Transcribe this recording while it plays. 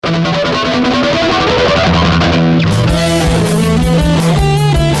Atomic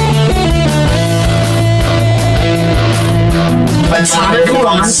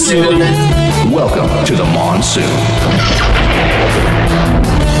Monsoon. Welcome to the Monsoon.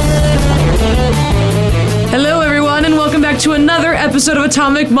 Hello, everyone, and welcome back to another episode of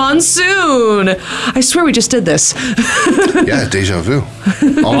Atomic Monsoon. I swear we just did this. Yeah, deja vu.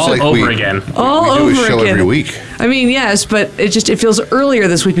 Almost All over again. All we over do a show again. every week. I mean, yes, but it feels earlier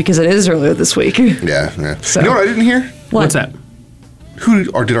this week because it is earlier this week. Yeah. So- You know what I didn't hear? What's that?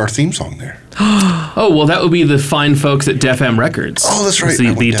 Who did our theme song there? Oh, well, that would be the fine folks at Def M Records. Oh, that's right. It's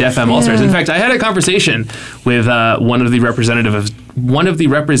the Def M All-Stars. In fact, I had a conversation with one of the representatives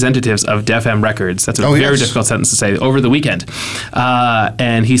of Def M Records. That's a very difficult sentence to say, over the weekend.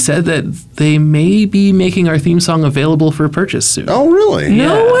 And he said that they may be making our theme song available for purchase soon. Oh, really?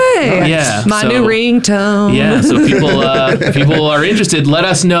 No way. Yeah. My new ringtone. Yeah, so if people are interested, let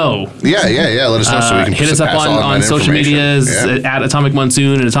us know. Yeah. Let us know so we can Hit us up pass on that social information. medias at Atomic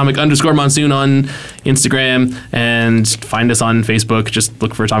Monsoon and Atomic_Monsoon on Instagram, and find us on Facebook. Just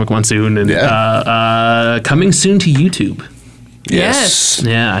look for Atomic Monsoon, and coming soon to YouTube. Yes.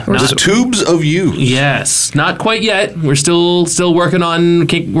 Yeah, The tubes of you. Yes, not quite yet. We're still working on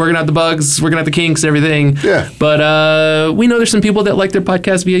working out the bugs, working out the kinks, everything. Yeah. But we know there's some people that like their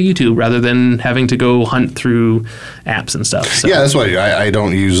podcast via YouTube rather than having to go hunt through apps and stuff. So. Yeah, that's why I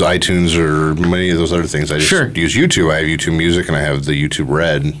don't use iTunes or many of those other things. I just use YouTube. I have YouTube Music and I have the YouTube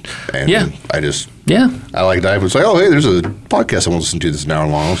Red. And I like diving. It's like, oh, hey, there's a podcast I want to listen to that's an hour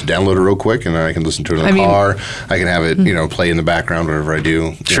long. Let's download it real quick, and then I can listen to it in the car. I can have it, play in the background whenever I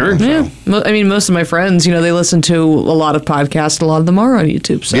do. Sure. Yeah. I mean, most of my friends, they listen to a lot of podcasts. A lot of them are on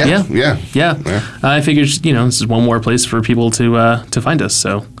YouTube. So. Yeah. I figured, this is one more place for people to find us.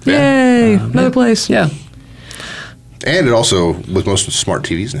 So. Yay! Another place. Yeah. And it also, with most smart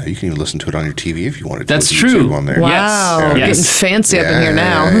TVs now, you can even listen to it on your TV if you wanted to. That's true. YouTube on there. Wow. Yes. Getting fancy up in here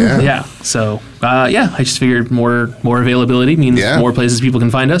now. Yeah. So, I just figured more availability means more places people can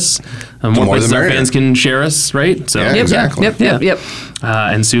find us. More places our fans can share us, right? So, exactly. Yep.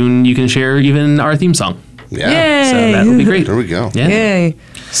 And soon you can share even our theme song. Yeah. Yay. So that would be great. There we go. Yeah. Yay.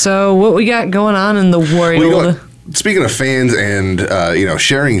 So what we got going on in the world? Speaking of fans and,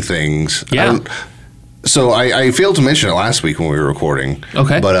 sharing things. Yeah. So I failed to mention it last week when we were recording.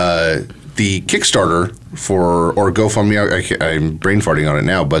 Okay. But the Kickstarter or GoFundMe, I'm brain farting on it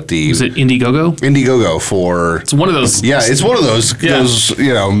now, but Is it Indiegogo? Indiegogo for... It's one of those. Yeah, it's one of those,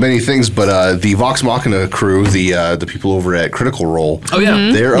 many things. But the Vox Machina crew, the people over at Critical Role,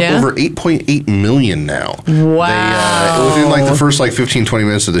 they're up over 8.8 million now. Wow. Within like the first 15, 20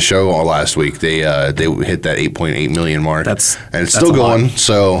 minutes of the show all last week, they hit that 8.8 million mark. And it's still going,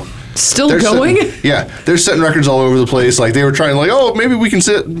 so... Still going? They're setting records all over the place. Like they were trying, maybe we can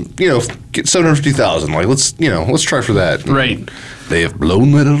get 750,000. Let's try for that. Right. They have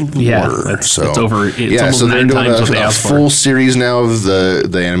blown that out of the water. It's over. It's almost so they're 9 doing times what they a asked full for. series now of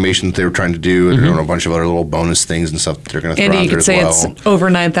the animation that they were trying to do. They're doing a bunch of other little bonus things and stuff that they're going to throw Andy, out you there could as say well. it's over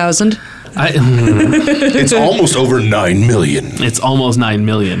 9,000. It's almost over 9 million. It's almost 9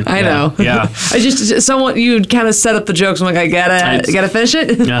 million. I know. Yeah. You kind of set up the jokes. I'm like, I gotta finish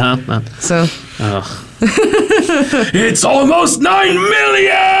it. So. It's almost 9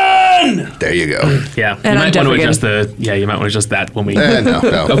 million. There you go. Yeah. And you I'm might want to deaf adjust you might want to adjust that when we.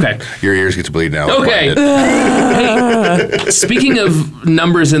 No. Okay. Your ears get to bleed now. Okay. Speaking of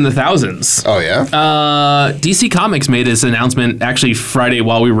numbers in the thousands. Oh yeah. DC Comics made this announcement actually Friday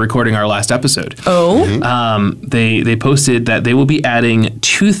while we were recording our last episode. Oh. They posted that they will be adding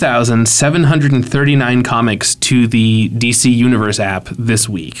 2,739 comics to the DC Universe app this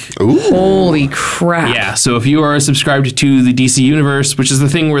week. Ooh. Holy crap. Yeah, so if you are subscribed to the DC Universe, which is the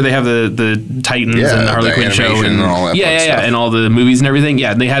thing where they have the Titans and the Harley Quinn show and all that stuff. and all the movies and everything.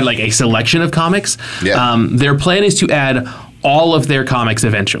 Yeah, they had a selection of comics. Yeah. Their plan is to add all of their comics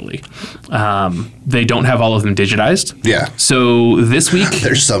eventually. They don't have all of them digitized. Yeah. So this week...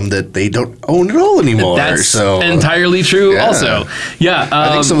 There's some that they don't own at all anymore. That's entirely true also. Yeah.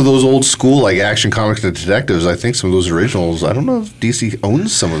 I think some of those old school Action Comics and Detectives, I think some of those originals, I don't know if DC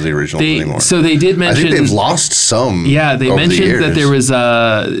owns some of the originals anymore. So they did mention... I think they've lost some. Yeah, they mentioned that there was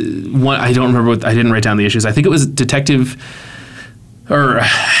one, I don't remember I didn't write down the issues. I think it was Detective or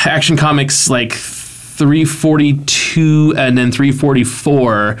Action Comics 342 and then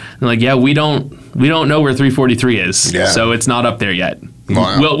 344. And we don't know where 343 is. Yeah. So it's not up there yet.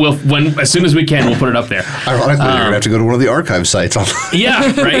 We'll as soon as we can, we'll put it up there. Ironically, you're gonna have to go to one of the archive sites.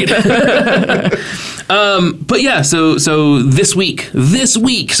 Yeah, right. But yeah, so this week,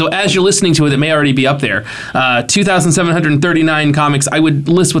 so as you're listening to it may already be up there. 2,739 comics. I would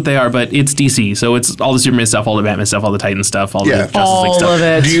list what they are, but it's DC, so it's all the Superman stuff, all the Batman stuff, all the Titan stuff, all the Justice League stuff. All of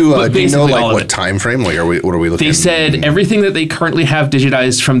it. Do you know like what time frame? Like, what are we looking? They said everything that they currently have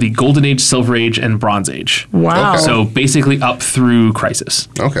digitized from the Golden Age, Silver Age, and Bronze Age. Wow. Okay. So basically up through Crisis.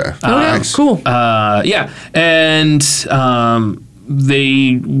 Okay. Nice. Cool. Yeah, and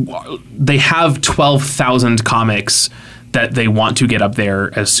they have 12,000 comics that they want to get up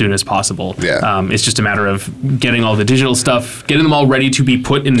there as soon as possible. Yeah. It's just a matter of getting all the digital stuff, getting them all ready to be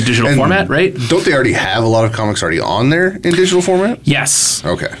put in the digital format, right? Don't they already have a lot of comics already on there in digital format? Yes.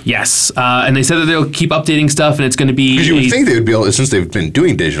 Okay. Yes. And they said that they'll keep updating stuff, and it's going to be... Because you would think they would be able, since they've been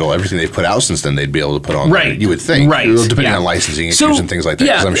doing digital, everything they've put out since then, they'd be able to put on right. there. You would think. Right. Depending on licensing issues and things like that.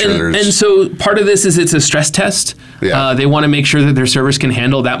 Yeah, I'm sure and so part of this is it's a stress test. Yeah. They want to make sure that their servers can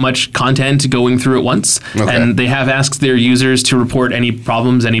handle that much content going through at once. Okay. And they have asked their users to report any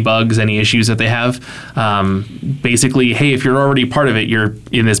problems, any bugs, any issues that they have. Basically, hey, if you're already part of it, you're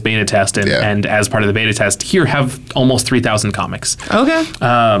in this beta test, and as part of the beta test, here, have almost 3,000 comics. Okay.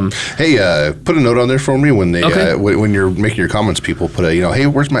 Hey, put a note on there for me when they Okay. when you're making your comments. People put hey,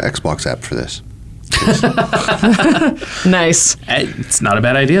 where's my Xbox app for this? Nice. It's not a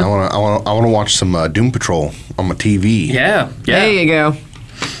bad idea. I want to watch some Doom Patrol on my TV. Yeah. There you go.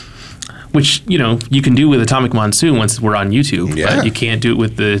 Which, you can do with Atomic Monsoon once we're on YouTube, Yeah. but you can't do it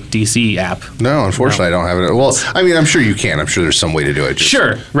with the DC app. No, unfortunately, I don't have it. Well, I mean, I'm sure you can. I'm sure there's some way to do it. Just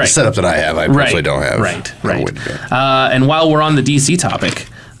Sure, right. The setup that I have, I personally don't have. Right. No way to do it. And while we're on the DC topic,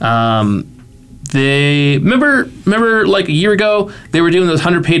 they remember like a year ago they were doing those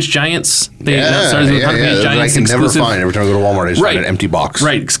 100-page giants. They started with 100-page giants. I can never exclusive. find every time I go to Walmart. I just find an empty box.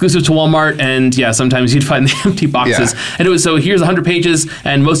 Right, exclusive to Walmart, and sometimes you'd find the empty boxes. Yeah. And it was here's 100 pages,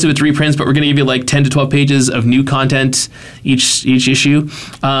 and most of it's reprints, but we're going to give you like 10 to 12 pages of new content each issue.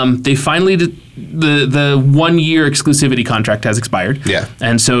 They finally did. The 1-year exclusivity contract has expired. Yeah.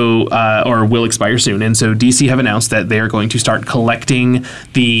 And so, or will expire soon. And so DC have announced that they are going to start collecting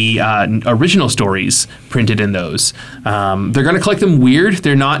the original stories printed in those. They're going to collect them weird.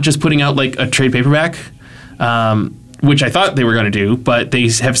 They're not just putting out like a trade paperback, which I thought they were going to do, but they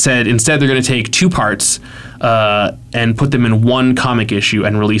have said instead they're going to take 2 parts and put them in 1 comic issue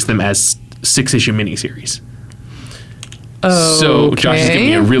and release them as 6-issue miniseries. So Josh is giving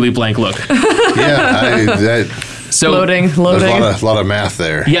me a really blank look. Loading. There's a lot of math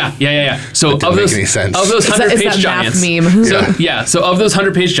there. Yeah. So that didn't make any sense. Of those 100-page giants, math meme. So of those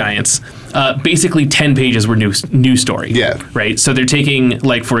 100-page giants, basically 10 pages were new story. Yeah. Right. So they're taking,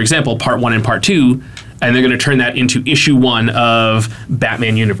 like, for example, part 1 and part 2, and they're going to turn that into issue 1 of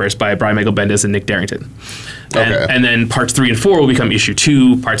Batman Universe by Brian Michael Bendis and Nick Darrington. And then parts 3 and 4 will become issue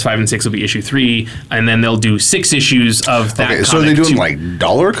 2. Parts 5 and 6 will be issue 3, and then they'll do 6 issues of that. Okay, so are they doing like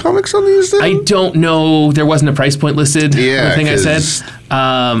dollar comics on these? Then? I don't know. There wasn't a price point listed. Yeah, the thing I said.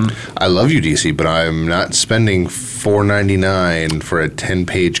 I love you, DC, but I'm not spending $4.99 for a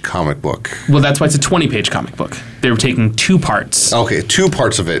 10-page comic book. Well, that's why it's a 20-page comic book. They were taking 2 parts. Okay, 2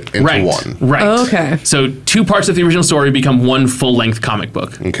 parts of it into 1. Right. Oh, okay. So 2 parts of the original story become 1 full-length comic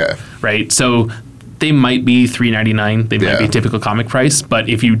book. Okay. Right. So they might be $3.99. They might be typical comic price, but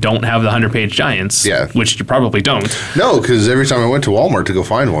if you don't have the 100-page giants, which you probably don't. No, because every time I went to Walmart to go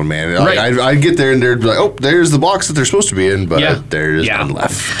find one, man, I'd get there and they'd be like, oh, there's the box that they're supposed to be in, but there's none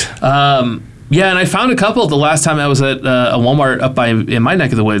left. Yeah, and I found a couple the last time I was at a Walmart up in my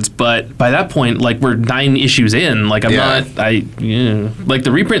neck of the woods, but by that point, like, we're 9 issues in. Like, like,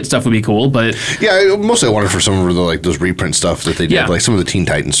 the reprint stuff would be cool, but... Yeah, mostly I wanted for some of the, those reprint stuff that they did, like some of the Teen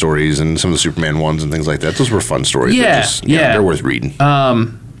Titans stories and some of the Superman ones and things like that. Those were fun stories. They're worth reading.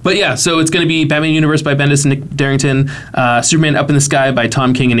 But yeah, so it's going to be Batman Universe by Bendis and Nick Darrington, Superman Up in the Sky by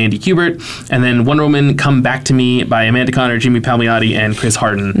Tom King and Andy Kubert, and then Wonder Woman Come Back to Me by Amanda Conner, Jimmy Palmiotti, and Chris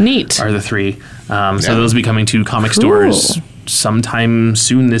Hardin. Neat. Are the 3. So those will be coming to comic stores sometime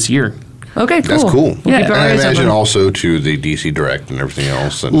soon this year. Okay, cool. That's cool. We'll and I imagine also to the DC Direct and everything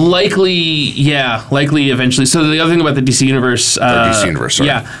else. And likely eventually. So the other thing about the DC Universe... DC Universe,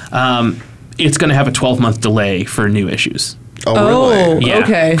 sorry. it's going to have a 12-month delay for new issues. Oh, really? Yeah.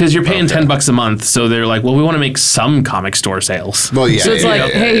 Okay. Because you're paying $10 a month, so they're like, well, we want to make some comic store sales. Well, yeah. So it's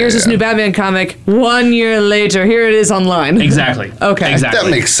hey, here's this new Batman comic. 1 year later, here it is online. Exactly. Okay. Exactly. That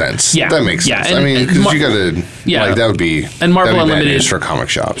makes sense. Yeah. That makes sense. Yeah. I mean, because you got to, that would be, and Marvel bad Unlimited news for comic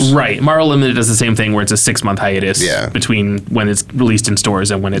shops. Right. Marvel Unlimited does the same thing where it's a 6-month hiatus between when it's released in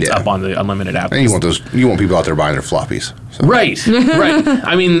stores and when it's up on the Unlimited app. And you want people out there buying their floppies. So. Right. Right.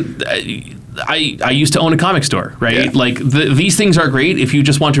 I mean, I used to own a comic store, right? Yeah. Like these things are great if you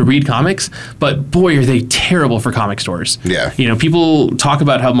just want to read comics, but boy, are they terrible for comic stores. Yeah. You know, people talk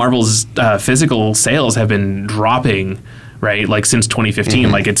about how Marvel's physical sales have been dropping, right? Like since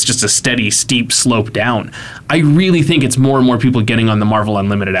 2015, like it's just a steady, steep slope down. I really think it's more and more people getting on the Marvel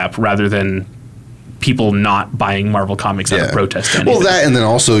Unlimited app rather than people not buying Marvel comics out of protest to anything. Well, that, and then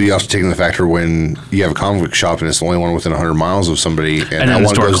also you have to take into factor when you have a comic book shop and it's the only one within 100 miles of somebody, and then that the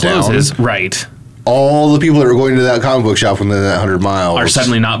one store goes closes, down. right? All the people that are going to that comic book shop within that 100 miles are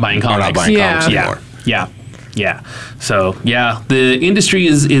suddenly not buying comics. Are not buying comics anymore. Yeah. So, the industry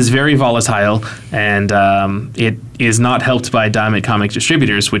is very volatile, and it is not helped by Diamond Comic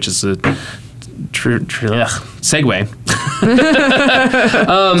Distributors, which is a segue.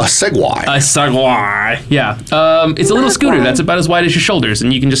 A Segway. A Segway. Yeah. It's a little scooter that's about as wide as your shoulders,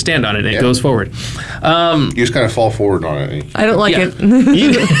 and you can just stand on it, and it goes forward. You just kind of fall forward on it. I don't like it.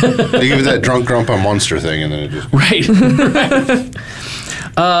 You give it that drunk grandpa monster thing, and then it just... Right.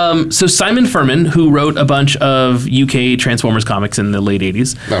 So Simon Furman, who wrote a bunch of UK Transformers comics in the late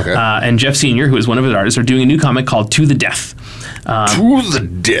 80s, and Jeff Sr., who is one of his artists, are doing a new comic called To the Death. To the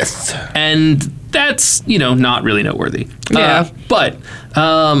Death. And that's, not really noteworthy. Yeah. But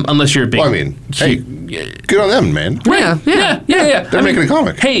unless you're a big... Well, I mean, hey, good on them, man. Right. Yeah. They're making a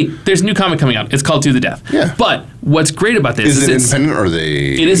comic. Hey, there's a new comic coming out. It's called To the Death. Yeah. But what's great about this is it independent or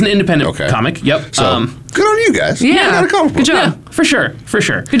they... It is an independent comic. Yep. So, good on you guys. Yeah. Got a comic book. Good job. Yeah, for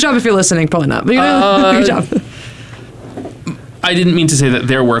sure. Good job if you're listening. Probably not. But good job. I didn't mean to say that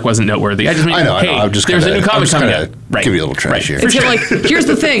their work wasn't noteworthy. I just mean, there's a new comic coming out. Right. Give you a little trash here. It's like, here's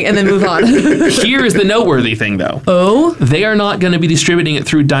the thing, and then move on. Here is the noteworthy thing, though. Oh? They are not going to be distributing it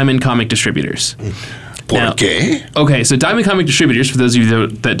through Diamond Comic Distributors. Por qué? Okay, so Diamond Comic Distributors, for those of you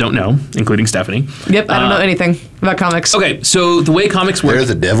that don't know, including Stephanie. Yep, I don't know anything about comics. Okay, so the way comics work... They're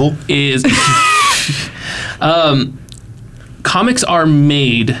the devil? ...is... comics are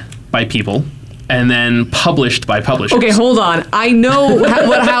made by people and then published by publishers. Okay, hold on. I know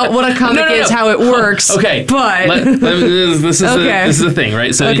what a comic is, how it works. Okay, but this is the thing,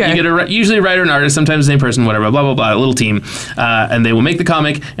 right? So you get usually a writer and artist, sometimes the same person, whatever, blah blah blah, a little team, and they will make the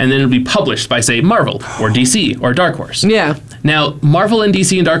comic, and then it'll be published by, say, Marvel or DC or Dark Horse. Yeah. Now, Marvel and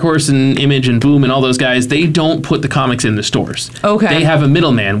DC and Dark Horse and Image and Boom and all those guys, they don't put the comics in the stores. Okay. They have a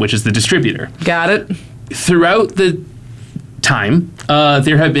middleman, which is the distributor. Got it. Throughout the time,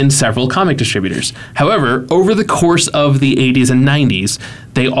 there have been several comic distributors. However, over the course of the 80s and 90s,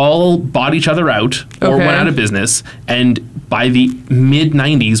 they all bought each other out or went out of business, and by the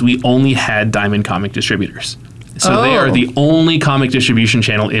mid-90s, we only had Diamond Comic Distributors. So they are the only comic distribution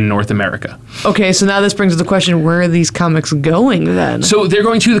channel in North America. Okay, so now this brings the question, where are these comics going then? So they're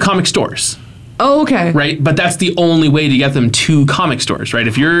going to the comic stores. Oh, okay. Right, but that's the only way to get them to comic stores, right?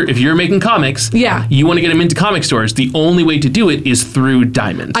 If you're making comics, you want to get them into comic stores. The only way to do it is through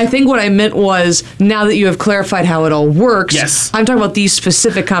Diamond. I think what I meant was, now that you have clarified how it all works, yes, I'm talking about these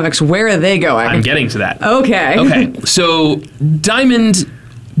specific comics. Where are they going? I'm getting to that. Okay. So Diamond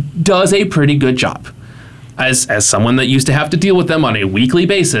does a pretty good job. As someone that used to have to deal with them on a weekly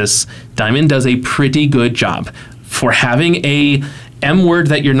basis, Diamond does a pretty good job for having a M word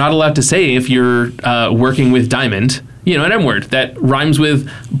that you're not allowed to say if you're working with Diamond. An M word that rhymes with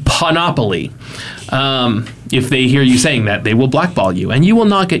Panopoly. If they hear you saying that, they will blackball you, and you will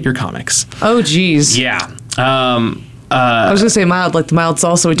not get your comics. Oh, geez. Yeah. I was going to say mild, like the mild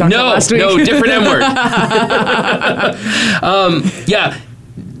salsa we talked about last week. No, different M word. Yeah.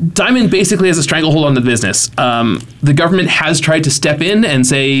 Diamond basically has a stranglehold on the business. The government has tried to step in and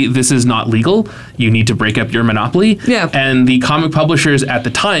say, this is not legal. You need to break up your monopoly. Yeah. And the comic publishers at the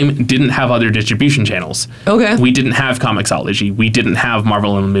time didn't have other distribution channels. Okay. We didn't have Comixology. We didn't have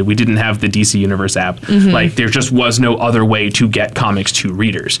Marvel Unlimited. We didn't have the DC Universe app. Mm-hmm. Like, there just was no other way to get comics to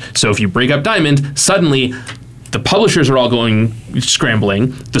readers. So if you break up Diamond, suddenly the publishers are all going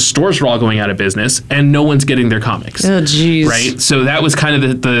scrambling, the stores are all going out of business, and no one's getting their comics. Oh, jeez. Right? So that was kind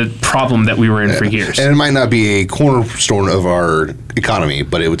of the problem that we were in for years. And it might not be a cornerstone of our economy,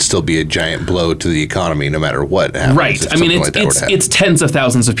 but it would still be a giant blow to the economy no matter what happens. Right. I mean, it's tens of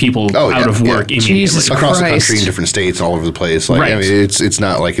thousands of people out of work immediately. Jesus across Christ. the country in different states and all over the place. Like, Right. I mean, it's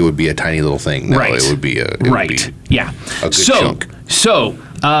not like it would be a tiny little thing. No, Right. it would be a good chunk. So,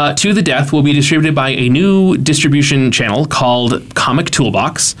 To the Death will be distributed by a new distribution channel called Comic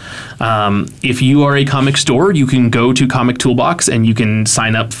Toolbox. If you are a comic store, you can go to Comic Toolbox and you can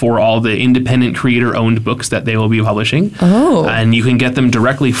sign up for all the independent creator-owned books that they will be publishing. Oh. And you can get them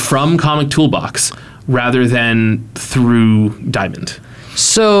directly from Comic Toolbox rather than through Diamond.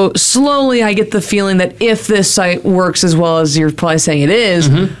 So slowly I get the feeling that if this site works as well as you're probably saying it is,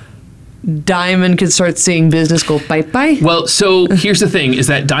 Diamond could start seeing business go bye-bye. Well, so here's the thing, is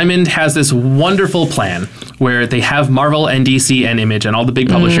that Diamond has this wonderful plan where they have Marvel and DC and Image and all the big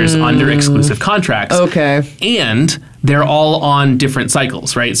publishers under exclusive contracts. Okay. And they're all on different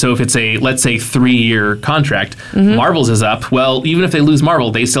cycles, right? So if it's a, let's say, 3-year contract, Marvel's is up. Well, even if they lose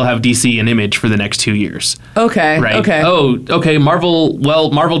Marvel, they still have DC and Image for the next 2 years. Okay. Right? Okay. Oh, okay, Marvel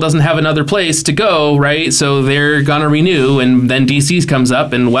doesn't have another place to go, right? So they're going to renew, and then DC's comes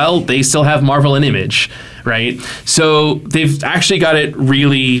up, and, well, they still have Marvel and Image, right? So they've actually got it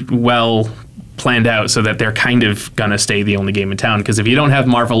really well planned out so that they're kind of going to stay the only game in town, because if you don't have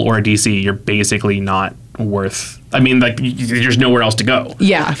Marvel or DC, you're basically not worth... I mean, like, there's nowhere else to go.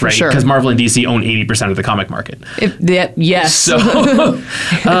 Yeah, for sure. Because Marvel and DC own 80% of the comic market. Yes.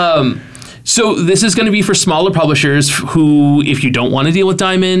 So this is going to be for smaller publishers who, if you don't want to deal with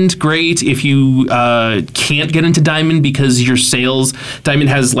Diamond, great. If you can't get into Diamond because your sales, Diamond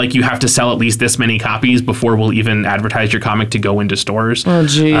has, like, you have to sell at least this many copies before we'll even advertise your comic to go into stores. Oh,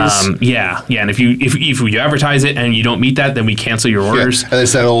 jeez. Yeah. And if you advertise it and you don't meet that, then we cancel your orders. Yeah. And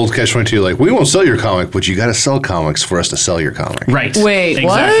it's that old catch-22, like, we won't sell your comic, but you got to sell comics for us to sell your comic. Right. Wait, exactly.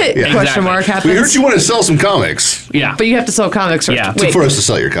 what? Yeah. Question mark happens. We heard you want to sell some comics. Yeah. But you have to sell comics first. Yeah. Wait. For us to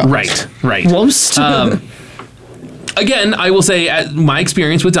sell your comics. Right. Whoops. Again, I will say my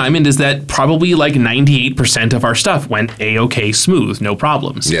experience with Diamond is that probably like 98% of our stuff went A-OK smooth, no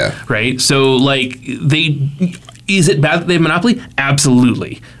problems. Yeah. Right? So, like, is it bad that they have monopoly?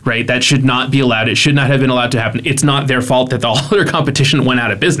 Absolutely. Right? That should not be allowed. It should not have been allowed to happen. It's not their fault that all their competition went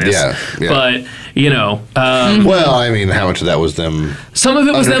out of business. Yeah. But, you know. Well, I mean, how much of that was them Some of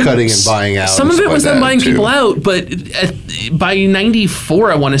it was them undercutting and buying out? Some of it was them buying people out, but by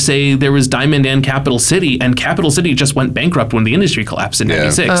 '94, I want to say there was Diamond and Capital City, and Capital City just went bankrupt when the industry collapsed in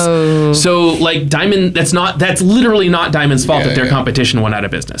 '96. Oh. So, like, Diamond, that's literally not Diamond's fault that their competition went out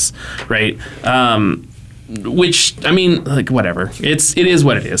of business, right? Which, I mean, like, whatever. It is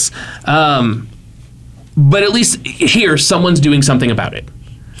what it is. But at least here, someone's doing something about it.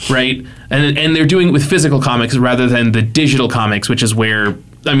 Right? And they're doing it with physical comics rather than the digital comics, which is where,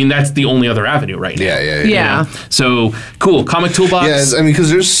 I mean, that's the only other avenue right now. Yeah. You know? So, cool. Comic Toolbox. Yeah, I mean, because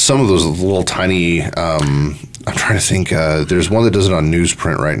there's some of those little tiny, I'm trying to think, there's one that does it on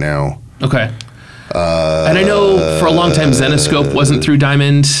newsprint right now. Okay. And I know for a long time Zenoscope wasn't through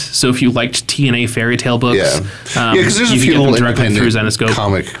Diamond, so if you liked TNA fairy tale books, because there's a you few could get little them directly through independent Zenoscope.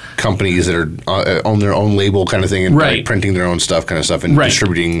 comic companies that are on their own label kind of thing and like, printing their own stuff kind of stuff and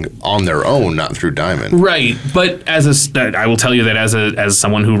distributing on their own, not through Diamond. Right, but I will tell you that as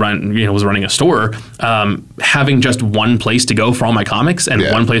someone who was running a store, having just one place to go for all my comics and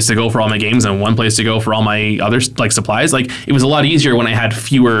one place to go for all my games and one place to go for all my other like supplies, like it was a lot easier when I had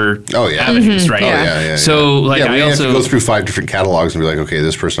fewer avenues, right? So like I also have to go through 5 different catalogs and be like, okay,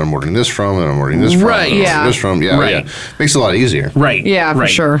 this person I'm ordering this from, and I'm ordering this from, and I'm ordering this from. Makes it a lot easier. Right. Yeah, for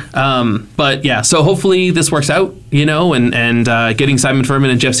sure. But yeah, so hopefully this works out, and getting Simon Furman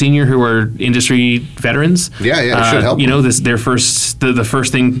and Jeff Senior, who are industry veterans. It should help. The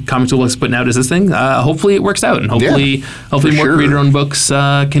first thing Comic Toolbox is putting out is this thing. Hopefully it works out, and hopefully more creator-owned books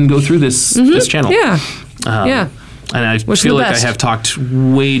can go through this channel. Yeah. And I feel like I have talked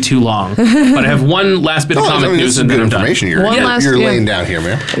way too long, but I have one last bit of comic news and then I'm done. You're laying down here,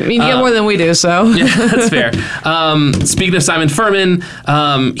 man. I mean, you get more than we do, so. Yeah, that's fair. Speaking of Simon Furman,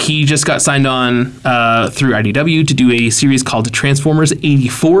 he just got signed on through IDW to do a series called Transformers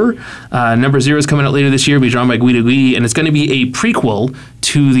 84. Number 0 is coming out later this year. It'll be drawn by Guido Guidi, and it's going to be a prequel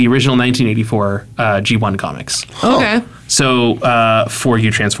to the original 1984 G1 comics. Okay. So for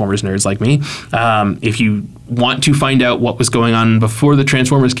you Transformers nerds like me, if you want to find out what was going on before the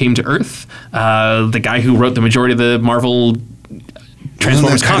Transformers came to Earth, the guy who wrote the majority of the Marvel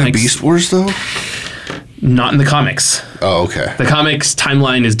Transformers Wasn't that kind comics. of Beast Wars, though? Not in the comics. Oh, okay. The comics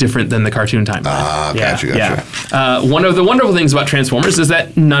timeline is different than the cartoon timeline. Gotcha. Yeah. One of the wonderful things about Transformers is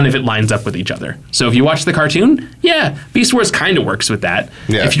that none of it lines up with each other. So if you watch the cartoon, Beast Wars kind of works with that.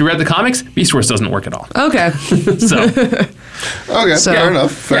 Yeah. If you read the comics, Beast Wars doesn't work at all. Okay. Okay, fair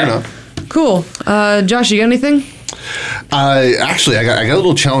enough. Cool. Josh, you got anything? Actually, I got a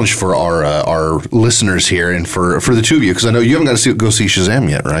little challenge for our listeners here, and for the two of you, because I know you haven't got to go see Shazam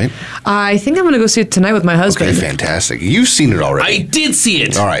yet, right? I think I'm going to go see it tonight with my husband. Okay, fantastic. You've seen it already. I did see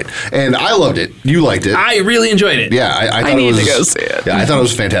it. All right, and I loved it. You liked it. I really enjoyed it. Yeah, I thought I need it was, to go see it. Yeah, I thought it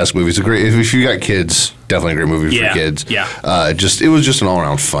was a fantastic movie. It's a great. If you got kids, definitely a great movie for kids. Yeah. It was just an all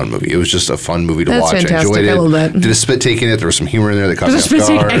around fun movie. It was just a fun movie to watch. Fantastic. I enjoyed it. I love that. Did a spit take in it. There was some humor in there that caught me off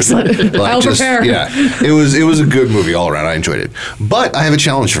guard. Excellent. I'll prepare. Yeah, it was a good movie all around. I enjoyed it. But I have a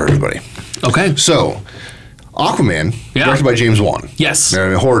challenge for everybody. Okay. So, Aquaman, directed by James Wan. Yes.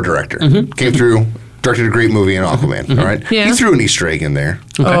 A horror director. Came through, directed a great movie in Aquaman. All right. Yeah. He threw an Easter egg in there.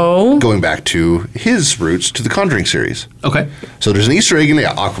 Okay. Oh. Going back to his roots to the Conjuring series. Okay. So there's an Easter egg in the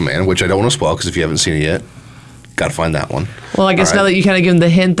Aquaman, which I don't want to spoil because if you haven't seen it yet, got to find that one. Well, I guess now that you kind of give him the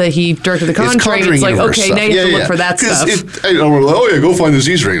hint that he directed the Conjuring, it's like, okay, stuff. now you have to look for that stuff. Go find this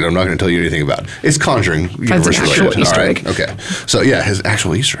Easter egg that I'm not going to tell you anything about. It's Conjuring universe an actual related. Easter egg. Okay. So yeah, his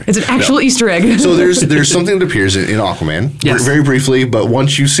actual Easter egg. It's an actual Easter egg. So there's something that appears in Aquaman, very briefly, but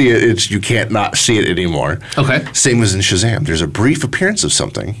once you see it, you can't not see it anymore. Okay. Same as in Shazam. There's a brief appearance of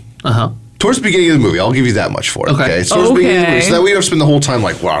something. Uh-huh. Towards the beginning of the movie, I'll give you that much for it. Okay. It's towards the beginning of the movie, so that we don't spend the whole time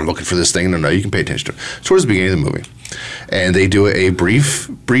like, wow, I'm looking for this thing. No, you can pay attention to it. It's towards the beginning of the movie. And they do a brief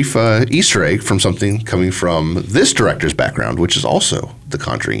Easter egg from something coming from this director's background, which is also the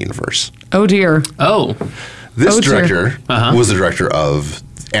Conjuring universe. Oh, dear. Oh. This director was the director of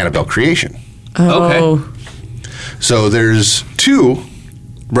Annabelle Creation. Oh. Okay. So there's two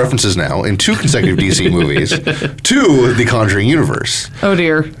references now in two consecutive DC movies to the Conjuring universe. Oh,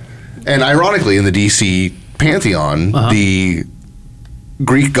 dear. And ironically, in the DC pantheon, the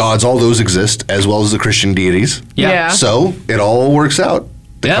Greek gods, all those exist, as well as the Christian deities. Yeah. So it all works out.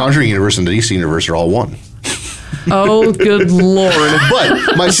 The Conjuring universe and the DC universe are all one. Oh, good Lord.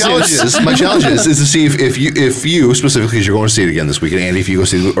 But my challenge is to see if you specifically, as you're going to see it again this weekend, Andy, if you go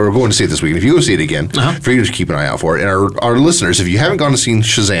see it, or going to see it this weekend, if you go see it again, for you to keep an eye out for it. And our listeners, if you haven't gone to see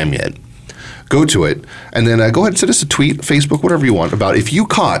Shazam yet, go to it, and then go ahead and send us a tweet, Facebook, whatever you want, about if you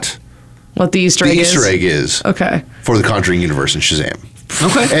caught what the Easter egg is. Okay. For the Conjuring universe in Shazam.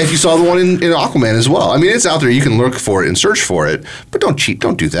 Okay. And if you saw the one in Aquaman as well. I mean, it's out there. You can look for it and search for it, but don't cheat.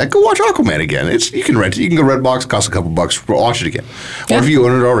 Don't do that. Go watch Aquaman again. You can rent it. You can go Redbox. It costs a couple bucks. Watch it again. Or if you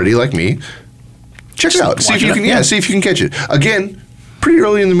own it already, like me, check it out. See if you can. See if you can catch it. Again, pretty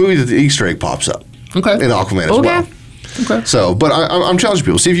early in the movie that the Easter egg pops up. Okay. In Aquaman as well. Okay. So, but I'm challenging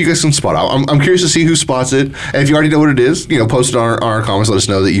people. See if you guys can spot out. I'm curious to see who spots it. And if you already know what it is, post it on our comments. Let us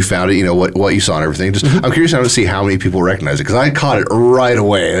know that you found it. What you saw and everything. Just I'm curious to see how many people recognize it because I caught it right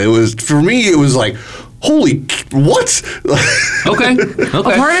away. It was for me. It was like, holy, what? Okay. A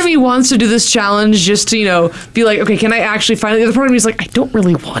part of me wants to do this challenge just to, be like, okay, can I actually find it? The other part of me is like, I don't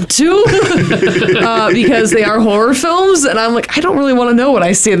really want to because they are horror films, and I'm like, I don't really want to know what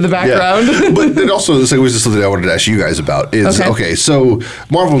I see in the background. Yeah. But then also, this was just something I wanted to ask you guys about. Is okay, so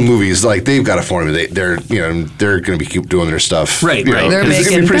Marvel movies, like they've got a formula. They're going to be keep doing their stuff. Right. They're going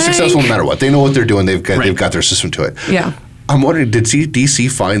to be pretty successful no matter what. They know what they're doing. They've got their system to it. Yeah. I'm wondering, did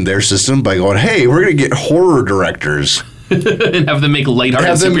DC find their system by going, hey, we're going to get horror directors and have them make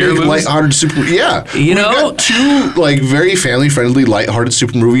lighthearted superhero movies? Yeah. We've got two very family-friendly, lighthearted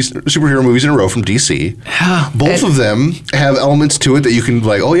superhero movies in a row from DC. Yeah. Both of them have elements to it that you can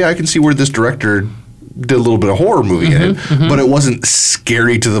I can see where this director did a little bit of horror movie in it, but it wasn't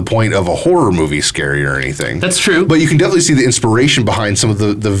scary to the point of a horror movie scary or anything. That's true. But you can definitely see the inspiration behind some of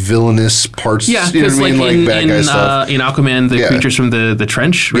the villainous parts. Yeah, you know what I mean? Like bad guy stuff. In Aquaman, the creatures from the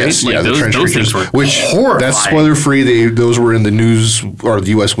trench, right? Yes, those trench creatures, things were horrifying. That's spoiler free. Those were in the news or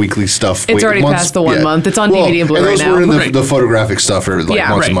the US Weekly stuff. It's already past the 1 month. It's on DVD and Blu-ray now. And those were in the photographic stuff for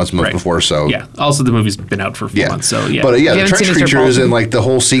months and months before. So yeah. Also, the movie's been out for 4 months. So yeah. But the trench creatures and the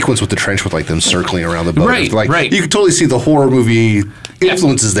whole sequence with the trench with them circling around the boat. Right. You can totally see the horror movie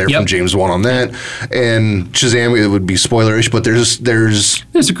influences there from James Wan on that. And Shazam, it would be spoilerish, but there's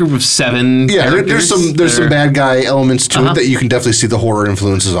a group of 7. Yeah, there's some bad guy elements to it that you can definitely see the horror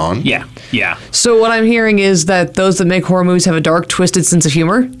influences on. Yeah. So what I'm hearing is that those that make horror movies have a dark, twisted sense of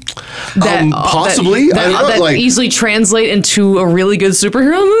humor. Possibly, that easily translate into a really good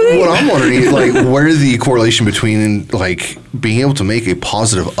superhero movie. What I'm wondering is where the correlation between being able to make a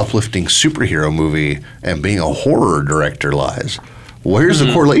positive, uplifting superhero movie and being a horror director lies. Where's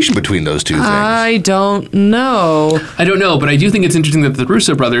the correlation between those two things? I don't know. But I do think it's interesting that the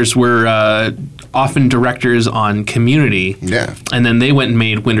Russo brothers were often directors on Community. Yeah. And then they went and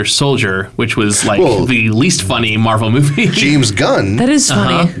made Winter Soldier, which was the least funny Marvel movie. James Gunn. That is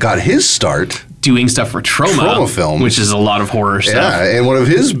funny. Got his start doing stuff for Troma Films, which is a lot of horror stuff. Yeah, and one of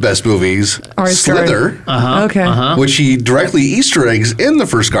his best movies, Slither, which he directly Easter eggs in the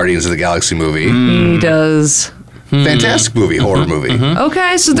first Guardians of the Galaxy movie. He does. Fantastic movie, horror movie.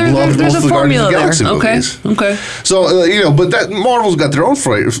 Okay, so there's a formula there. Okay. So, but that Marvel's got their own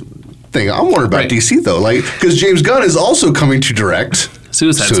thing. I'm wondering about DC, though, because James Gunn is also coming to direct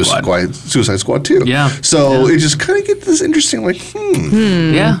Suicide Squad 2. Yeah. So it just kind of gets this interesting,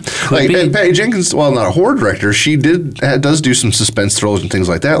 Yeah. And Patty Jenkins, while not a horror director, she does do some suspense thrillers and things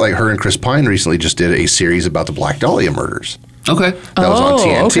like that. Like her and Chris Pine recently just did a series about the Black Dahlia murders. Okay. That was on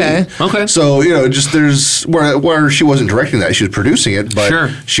TNT. Okay. So, just there's where she wasn't directing that, she was producing it, but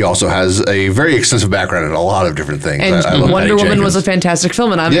she also has a very extensive background in a lot of different things. And I love Wonder Woman was a fantastic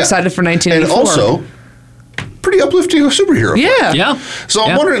film, and I'm excited for 1984. And also, pretty uplifting superhero film. Yeah. So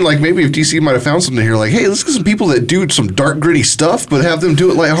I'm wondering, maybe if DC might have found something here, hey, let's get some people that do some dark, gritty stuff, but have them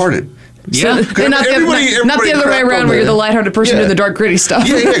do it lighthearted. Yeah, so, not the other way around where you're the lighthearted person doing the dark, gritty stuff.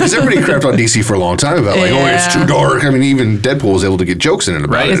 Yeah, because everybody crapped on DC for a long time about it's too dark. I mean, even Deadpool was able to get jokes in it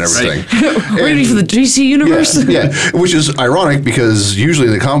about it and everything. Ready for the DC universe? Yeah, which is ironic because usually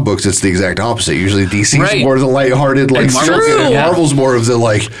in the comic books it's the exact opposite. Usually DC's more of the lighthearted, Marvel's more of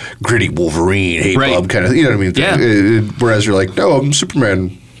the gritty Wolverine, hey bub kind of, you know what I mean? Yeah. Whereas you're no, I'm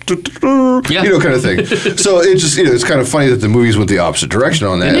Superman. Kind of thing. So it's just it's kind of funny that the movies went the opposite direction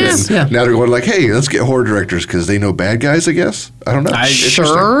on that. And now they're going hey, let's get horror directors because they know bad guys. I guess I don't know.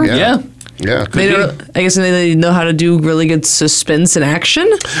 Sure. Yeah. I guess they know how to do really good suspense and action.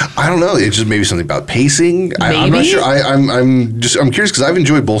 I don't know. It's just maybe something about pacing. I'm not sure. I'm curious because I've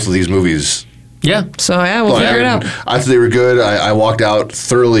enjoyed both of these movies. Yeah. So we'll figure it out. I thought they were good. I walked out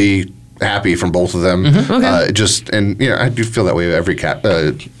thoroughly happy from both of them. Okay. I do feel that way with every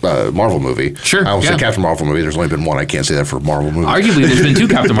Marvel movie. Sure. I will say Captain Marvel movie. There's only been one. I can't say that for Marvel movies. Arguably, there's been two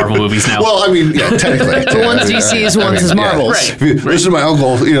Captain Marvel movies now. Well, I mean, technically. One's DC's, one's is Marvel's. Right. Listen to my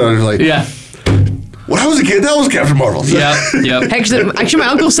uncle, when I was a kid, that was Captain Marvel. Yep. Actually, my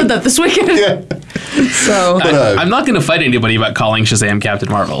uncle said that this weekend. Yeah. So I'm not going to fight anybody about calling Shazam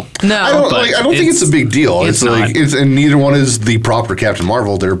Captain Marvel. No, I don't think it's a big deal. It's and neither one is the proper Captain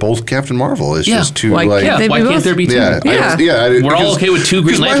Marvel. They're both Captain Marvel. It's just two why can't there be two? We're all okay with two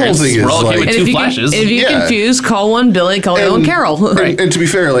Green Lanterns. We're all okay with two Flashes. If you confuse, call one Billy, call the other one Carol. And to be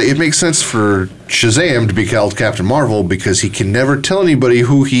fair, it makes sense for Shazam to be called Captain Marvel because he can never tell anybody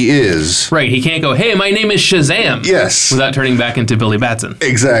who he is. Right. He can't go, hey, my name is Shazam. Yes. Without turning back into Billy Batson.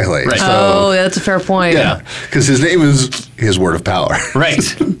 Exactly. Right. So, that's a fair point. Yeah. Because his name is his word of power. Right.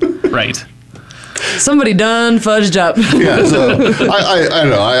 Somebody done fudged up. Yeah. So I don't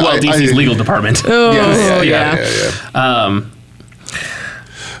know. DC's legal department. So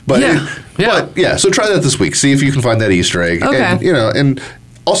try that this week. See if you can find that Easter egg. Okay. And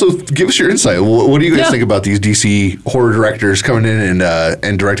also, give us your insight. What do you guys think about these DC horror directors coming in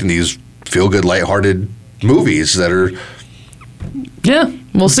and directing these feel-good, lighthearted movies that are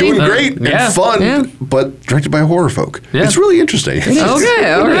we'll see. Doing great and fun, but directed by horror folk. Yeah. It's really interesting.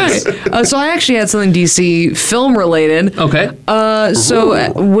 Okay, all right. So I actually had something DC film related. Okay.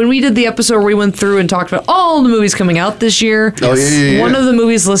 So when we did the episode where we went through and talked about all the movies coming out this year, one of the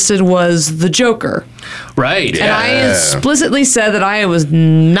movies listed was The Joker. Right. And I explicitly said that I was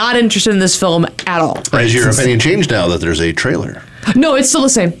not interested in this film at all. Has your opinion changed now that there's a trailer? No, it's still the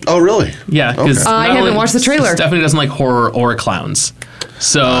same. Oh, really? Yeah, because I haven't watched the trailer. Stephanie doesn't like horror or clowns.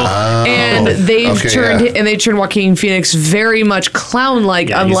 So and they've turned Joaquin Phoenix very much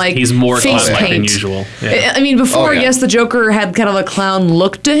clown-like, unlike he's more face clown-like paint than usual. Yeah. I mean, before, yes, the Joker had kind of a clown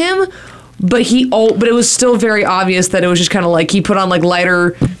look to him, but it was still very obvious that it was just kind of he put on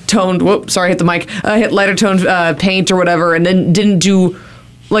lighter toned. Whoops, sorry, hit the mic. Hit lighter toned paint or whatever, and then didn't do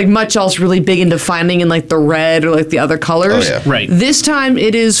much else really big into finding in the red or the other colors. Oh, yeah. Right. This time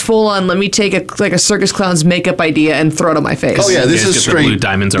it is full on. Let me take a circus clown's makeup idea and throw it on my face. Oh yeah, this is straight blue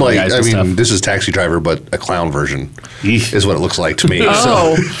diamonds over guys and stuff. This is Taxi Driver, but a clown version is what it looks like to me.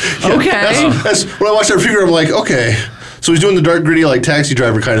 Oh, okay. That's when I watched that figure. I'm like, okay. So he's doing the dark, gritty, like Taxi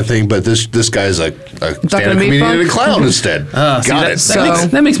Driver kind of thing, but this guy's a stand-up comedian and a clown instead. Got it.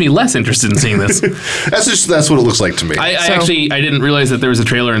 That makes me less interested in seeing this. That's what it looks like to me. I didn't realize that there was a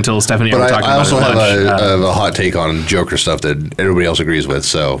trailer until Stephanie and I were talking about it. But I also have a hot take on Joker stuff that everybody else agrees with.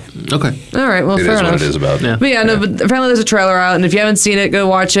 So okay, all right, well, fair enough. What it is about. Yeah. But apparently there's a trailer out, and if you haven't seen it, go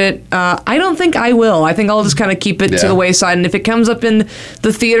watch it. I don't think I will. I think I'll just kind of keep it to the wayside, and if it comes up in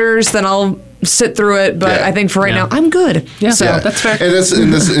the theaters, then I'll sit through it. But I think for right now, I'm good. Yeah, so that's fair. And that's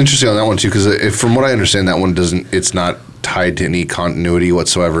interesting on that one too, because from what I understand, that one it's not tied to any continuity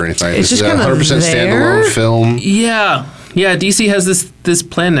whatsoever or anything. It's just 100% standalone film. Yeah. Yeah, DC has this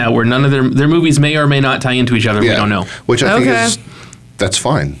plan now where none of their movies may or may not tie into each other. We don't know. Which I think that's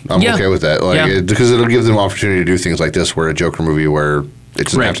fine. I'm okay with that. Because it'll give them opportunity to do things like this, where a Joker movie where it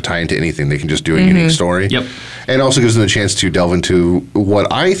doesn't have to tie into anything. They can just do a unique story. Yep. And it also gives them a chance to delve into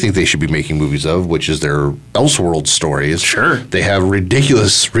what I think they should be making movies of, which is their Elseworld stories. Sure. They have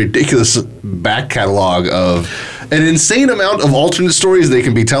ridiculous back catalog of an insane amount of alternate stories they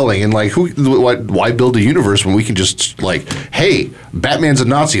can be telling. And like, why build a universe when we can just like, hey, Batman's a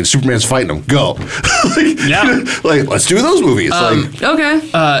Nazi and Superman's fighting him. Go. Let's do those movies.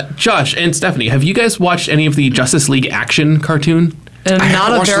 Okay. Josh and Stephanie, have you guys watched any of the Justice League action cartoon?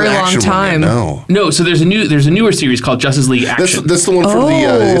 Not a very long time. No. So there's a newer series called Justice League Action. That's the one for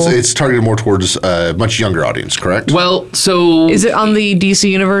it's targeted more towards a much younger audience, correct? Well, so is it on the DC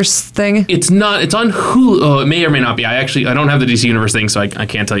Universe thing? It's not. It's on Hulu. Oh, it may or may not be. I don't have the DC Universe thing, so I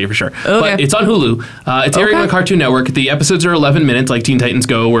can't tell you for sure. Okay. But it's on Hulu. It's airing on Cartoon Network. The episodes are 11 minutes, like Teen Titans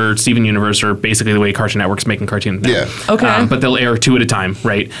Go or Steven Universe, or basically the way Cartoon Network's making cartoons now. Yeah. Okay. But they'll air 2 at a time,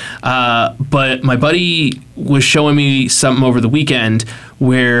 right? But my buddy was showing me something over the weekend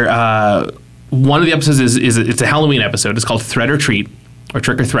where one of the episodes it's a Halloween episode. It's called Threat or Treat, or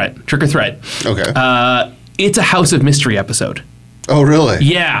Trick or Threat. Okay. It's a House of Mystery episode. Oh, really?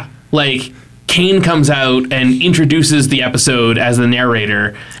 Yeah. Like, Kane comes out and introduces the episode as the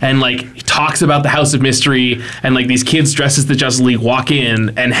narrator and like talks about the House of Mystery, and like these kids dressed as the Justice League walk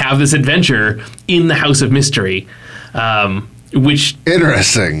in and have this adventure in the House of Mystery. Which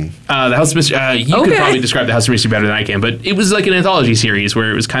interesting. The House of Mystery. You could probably describe the House of Mystery better than I can, but it was like an anthology series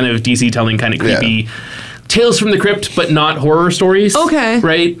where it was kind of DC telling kind of creepy tales from the crypt, but not horror stories. Okay,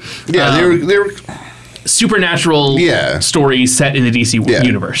 right? Yeah, they're supernatural stories set in the DC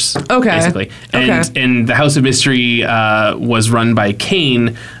universe. Okay, basically, and the House of Mystery was run by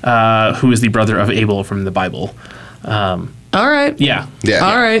Cain, who is the brother of Abel from the Bible. All right. Yeah.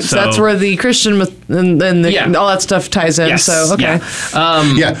 All right. So that's where the Christian myth and all that stuff ties in. Yes. So, okay.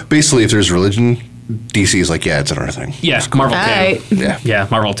 Basically, if there's religion, DC is like, it's another thing. Yeah, Marvel too. Right. Yeah,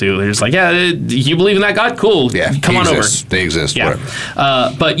 Marvel too. They're just like, you believe in that God? Cool. Yeah, come on over. They exist. Yeah.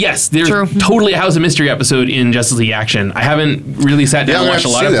 But yes, there's totally a House of Mystery episode in Justice League Action. I haven't really sat down and watched a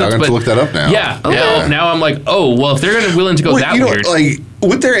lot of episodes. I'm going to look that up now. Yeah. Okay. Now I'm like, if they're willing to go weird.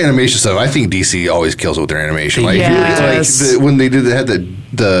 With their animation stuff, I think DC always kills it with their animation. Like, when they had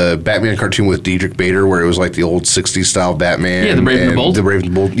the Batman cartoon with Diedrich Bader, where it was like the old 60s style Batman. Yeah, the Brave and the Bold. The Brave and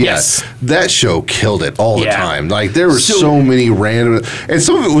the Bold. Yes. That show killed it all the time. Like, there were so many random, and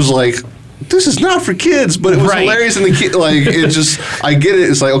some of it was like, this is not for kids, but it was hilarious, and the kid, like, it just, I get it.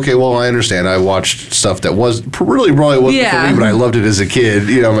 It's like, okay, well, I understand. I watched stuff that probably wasn't for me, but I loved it as a kid.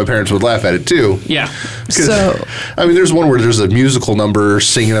 My parents would laugh at it too. Yeah. So, I mean, there's one where there's a musical number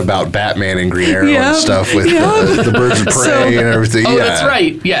singing about Batman and Green Arrow and stuff with the birds of prey and everything. Oh, that's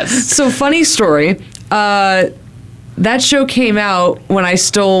right. Yes. So, funny story. That show came out when I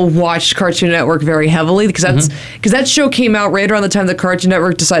still watched Cartoon Network very heavily, because that show came out right around the time that Cartoon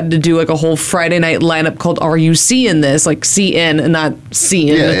Network decided to do like a whole Friday night lineup called Are You Seeing This? Like CN and not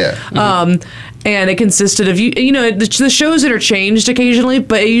Seeing. Yeah. And it consisted of the shows interchanged occasionally,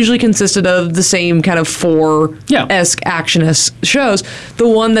 but it usually consisted of the same kind of 4-esque action-esque shows. The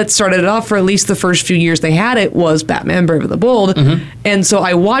one that started it off for at least the first few years they had it was Batman Brave and the Bold. And so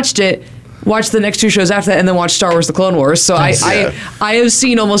I watched the next 2 shows after that, and then watched Star Wars: The Clone Wars. So I have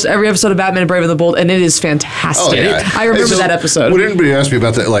seen almost every episode of Batman Brave and the Bold, and it is fantastic. Oh, yeah. I remember that episode. When anybody asked me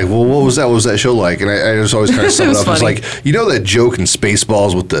about that, like, well, what was that show like? And I just always kind of sum it up. It's like, that joke in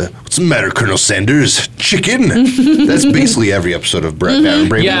Spaceballs with what's the matter, Colonel Sanders? Chicken. That's basically every episode of Batman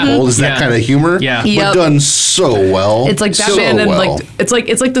Brave and the Bold. Is that kind of humor? Yeah. But done so well. It's like Batman and like it's like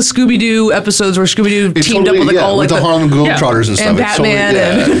the Scooby-Doo episodes where Scooby-Doo teamed up with with the Harlem Globetrotters and stuff. And Batman.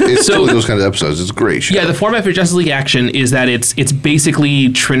 It's totally those kind of episodes. It's great show. Yeah, the format for Justice League Action is that it's basically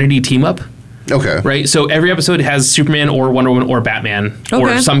Trinity team up. Okay. Right? So every episode has Superman or Wonder Woman or Batman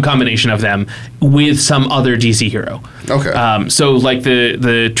or some combination of them with some other DC hero. Okay. So like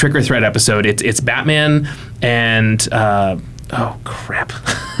the Trick or Threat episode, it's Batman and oh crap.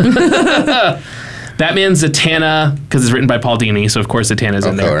 Batman's Zatanna, because it's written by Paul Dini, so of course Zatanna's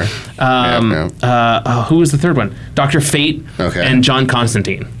in there. Who was the third one? Dr. Fate and John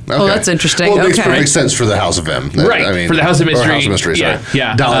Constantine. Oh, that's interesting. Well, it makes perfect sense for the House of M. Right, I mean, for the House of Mystery. House of Mystery, sorry.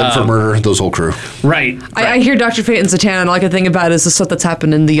 Yeah. Dial for Murder, those whole crew. Right. I hear Dr. Fate and Zatanna, and all I can think about is the stuff that's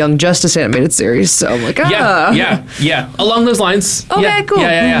happened in the Young Justice animated series, so I'm like, Yeah. Along those lines. Okay, cool.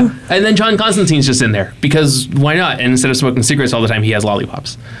 Yeah. And then John Constantine's just in there, because why not? And instead of smoking cigarettes all the time, he has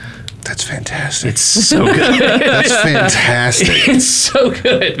lollipops. That's fantastic. It's so good. That's fantastic. It's so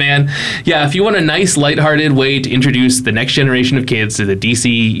good, man. Yeah, if you want a nice, lighthearted way to introduce the next generation of kids to the DC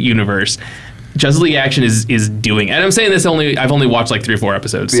universe, Justice League Action is doing, and I'm saying this I've only watched like 3 or 4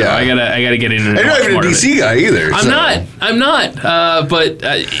 episodes, so I gotta get in. And you're not even a DC guy either. I'm not. But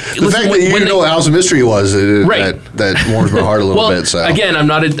the fact that you know what House of Mystery was, that warms my heart a little bit. So again, I'm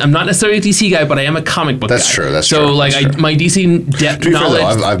not necessarily a DC guy, but I am a comic book guy. That's true. So like my DC depth knowledge.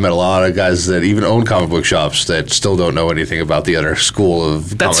 I've met a lot of guys that even own comic book shops that still don't know anything about the other school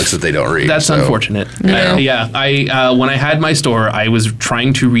of comics that they don't read. That's unfortunate. I when I had my store, I was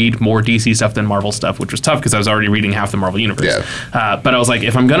trying to read more DC stuff than Marvel stuff, which was tough because I was already reading half the Marvel universe. Yeah. But I was like,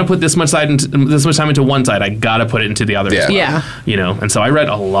 if I'm gonna put this much time into one side, I gotta put it into the other. Yeah. You know, and so I read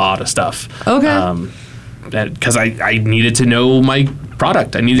a lot of stuff. Okay. Because I needed to know my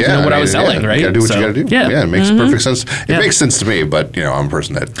product. I needed to know what I was selling. Right. You gotta do what you gotta do. Yeah. It makes perfect sense. It makes sense to me, but I'm a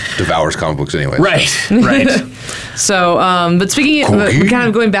person that devours comic books anyway. Right. So, but speaking of, kind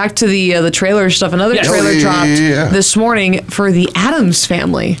of going back to the trailer stuff, another trailer dropped this morning for the Addams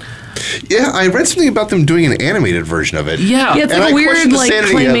Family. Yeah, I read something about them doing an animated version of it. Yeah, it's like a weird like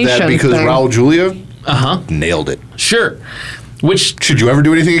claymation of that because thing. Raul Julia nailed it. Sure. Which should you ever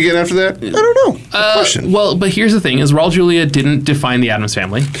do anything again after that? I don't know. Question. Well, but here's the thing: is Raul Julia didn't define the Addams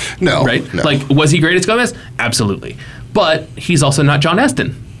Family. No. Right? No. Like, was he great as Gomez? Absolutely. But he's also not John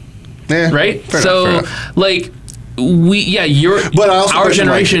Astin. Yeah. Right. Fair so, enough. like, our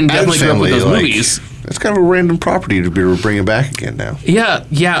generation definitely grew up with those movies. It's kind of a random property to be bringing back again now.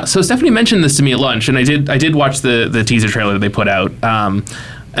 Yeah. So Stephanie mentioned this to me at lunch, and I did watch the teaser trailer that they put out.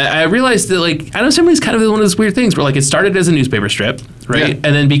 I realized that like Addams Family is kind of one of those weird things where like it started as a newspaper strip, right, and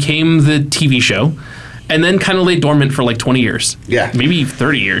then became the TV show, and then kind of lay dormant for like 20 years, maybe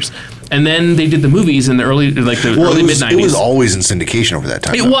 30 years. And then they did the movies in the early early mid-90s. It was always in syndication over that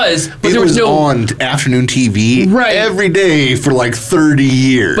time. It was, but there was on afternoon TV every day for like 30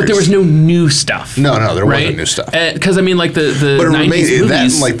 years. But there was no new stuff. No, there wasn't new stuff. Because I mean, like the 90s movies.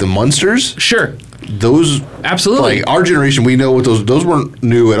 That and like the Munsters. Sure. Those absolutely, like our generation, we know what those weren't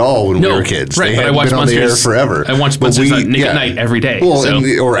new at all when we were kids. Right, they I watched been Munsters on the air forever. I watched Munsters at night every day. Well,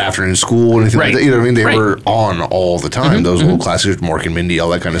 or afternoon school, anything like that. You know what I mean? They were on all the time. Those little classics, Mork and Mindy, all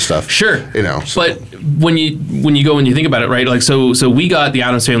that kind of stuff. Sure, So. But when you go and you think about it, right? Like so we got the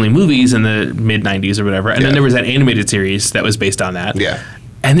Addams Family movies in the mid '90s or whatever, and then there was that animated series that was based on that. Yeah.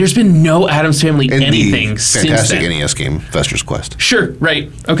 And there's been no Addams Family and anything the since fantastic then. NES game, Fester's Quest. Sure, right,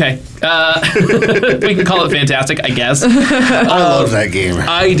 okay. We can call it fantastic, I guess. I love that game.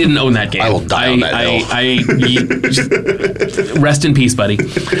 I didn't own that game. I will die on that hill. Rest in peace, buddy.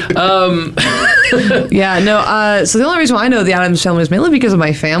 So the only reason why I know the Addams Family is mainly because of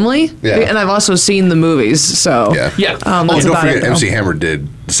my family, and I've also seen the movies. So don't forget MC Hammer did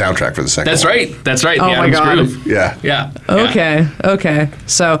the soundtrack for the second. That's one. That's right. Oh the my Addams God. Groove. Yeah. Okay.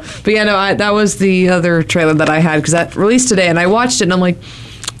 So, but that was the other trailer that I had because that released today, and I watched it, and I'm like,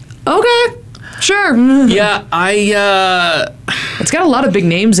 okay, sure. Yeah, It's got a lot of big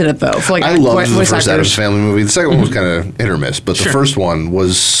names in it, though. For like I loved the first Addams Family movie. The second one was kind of hit or miss, but the first one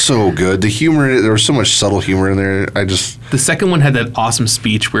was so good. The humor in it, there was so much subtle humor in there. The second one had that awesome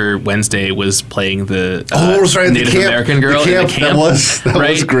speech where Wednesday was playing the Native American girl in the camp. That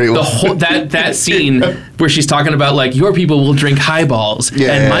was great. The whole that scene where she's talking about like your people will drink highballs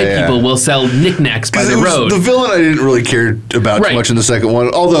and my people will sell knickknacks by the road. The villain I didn't really care about too much in the second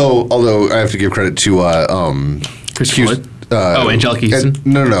one. Although I have to give credit to Christopher Lloyd. Angelica Houston?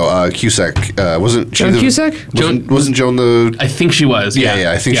 No. Cusack. Wasn't Joan Cusack? Wasn't Joan the... I think she was,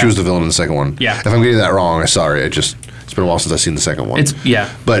 Yeah, I think she was the villain in the second one. Yeah. If I'm getting that wrong, I'm sorry. It's been a while since I've seen the second one.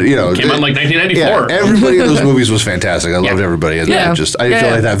 But, It came out in like 1994. Yeah, everybody in those movies was fantastic. I loved everybody. I didn't feel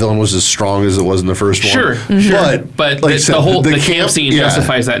like that villain was as strong as it was in the first one. Sure. But like the camp scene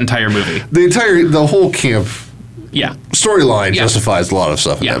justifies that entire movie. The whole camp storyline justifies a lot of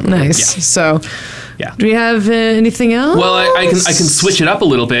stuff in that movie. Nice. Yeah. So, yeah. Do we have anything else? Well, I can switch it up a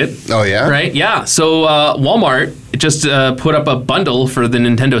little bit. Oh yeah. Right. Yeah. So Walmart just put up a bundle for the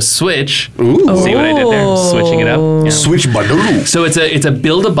Nintendo Switch. Ooh. See what I did there? Switching it up. Yeah. Switch bundle. So it's a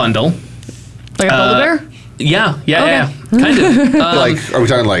Build-A-Bundle. Like a Build-A-Bear? Yeah, Okay. kind of. Like, are we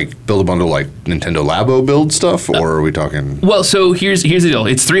talking like Build-A-Bundle like Nintendo Labo build stuff, or are we talking? Well, so here's the deal.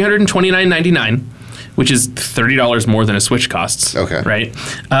 It's $329.99, which is $30 more than a Switch costs. Okay. Right.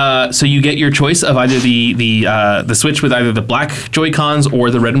 So you get your choice of either the Switch with either the black Joy-Cons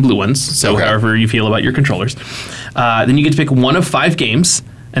or the red and blue ones. So however you feel about your controllers. Then you get to pick one of 5 games,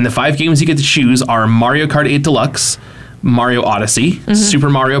 and the 5 games you get to choose are Mario Kart 8 Deluxe, Mario Odyssey, Super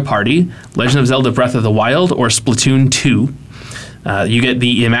Mario Party, Legend of Zelda Breath of the Wild, or Splatoon 2. You get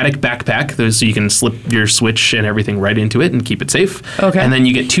the Ematic backpack, so you can slip your Switch and everything right into it and keep it safe. Okay. And then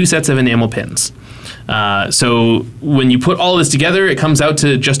you get 2 sets of enamel pins. So when you put all this together, it comes out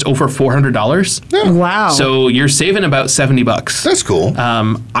to just over $400. Yeah. Wow. So you're saving about $70. That's cool.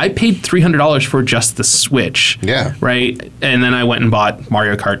 I paid $300 for just the Switch. Yeah. Right? And then I went and bought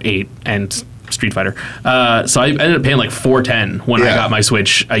Mario Kart 8 and Street Fighter. So I ended up paying like $410 when I got my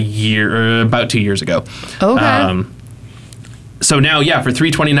Switch about 2 years ago. Okay. So now, for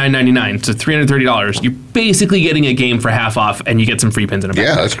 $329.99, so $330, you're basically getting a game for half off, and you get some free pins in a backpack.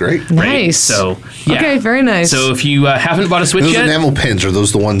 Yeah, that's great. Right? Nice. So, Okay, very nice. So if you haven't bought a Switch Those yet... enamel pins, are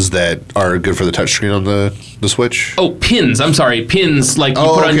those the ones that are good for the touchscreen on the Switch? Oh, pins. I'm sorry. Pins, like you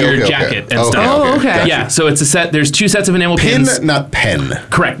put on your jacket and stuff. Oh, okay. Gotcha. Yeah, so it's a set. There's 2 sets of enamel Pin, pins. not pen.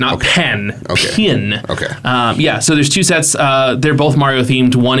 Correct, not pen. Okay. Pin. Okay. So there's 2 sets. They're both Mario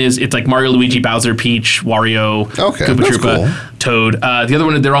themed. One is, it's like Mario, Luigi, Bowser, Peach, Wario, Koopa that's Troopa, cool. Toad. The other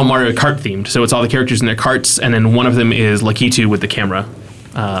one, they're all Mario Kart themed. So it's all the characters in their carts, and then one of them is Lakitu with the camera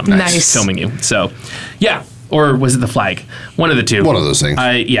Nice. filming you. So, yeah. Or was it the flag? One of the 2. One of those things.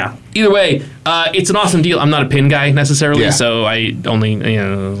 Either way, it's an awesome deal. I'm not a pin guy necessarily, so I only,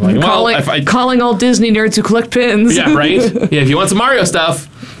 calling all Disney nerds who collect pins. Yeah, right? Yeah, if you want some Mario stuff.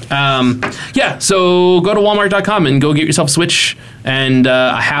 So go to Walmart.com and go get yourself a Switch and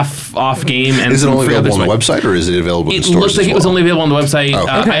a half off game. And is it only free available on the others. website, or is it available in It stores looks like as it was well? only available on the website.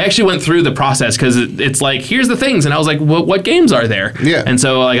 Okay. I actually went through the process because it's like, here's the things. And I was like, what games are there? Yeah. And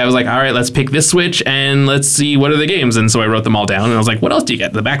so I was like, all right, let's pick this Switch and let's see what are the games. And so I wrote them all down. And I was like, what else do you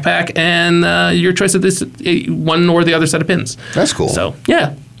get? The backpack and your choice of this one or the other set of pins. That's cool. So,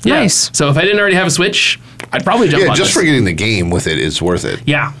 yeah. Nice. So if I didn't already have a Switch, I'd probably jump on just this. for getting the game with it is worth it.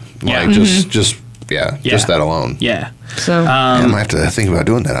 Yeah. Like, just that alone. Yeah. So, I might have to think about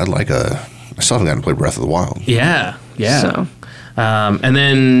doing that. I still haven't gotten to play Breath of the Wild. Yeah. Yeah. So. And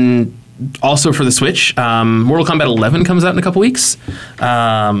then also for the Switch, Mortal Kombat 11 comes out in a couple weeks.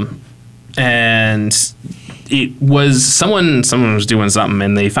 And it was someone was doing something,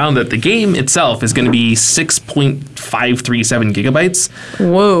 and they found that the game itself is going to be 6.537 gigabytes.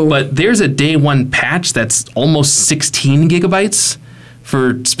 Whoa. But there's a day one patch that's almost 16 gigabytes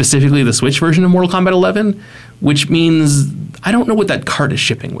for specifically the Switch version of Mortal Kombat 11, which means I don't know what that card is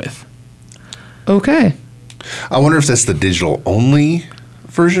shipping with. Okay. I wonder if that's the digital only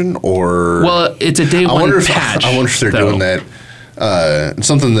version, or Well, it's a day one patch. I wonder if they're doing that.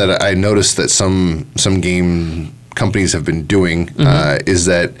 Something that I noticed that some game companies have been doing is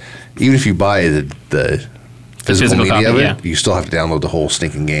that even if you buy the physical media copy, of it, you still have to download the whole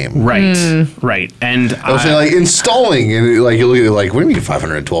stinking game. Right, right. And I was saying, like, installing, and you look at it like, what do you mean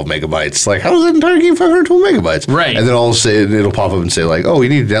 512 megabytes? Like, how is that entire game 512 megabytes? Right. And then all of a sudden it'll pop up and say, like, oh, you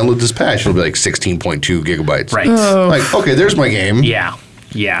need to download this patch. It'll be like 16.2 gigabytes. Right. Like, okay, there's my game. Yeah,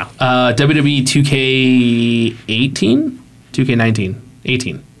 yeah. WWE 2K18? 2K19?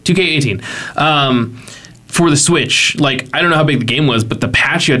 18. 2K18. For the Switch, like, I don't know how big the game was, but the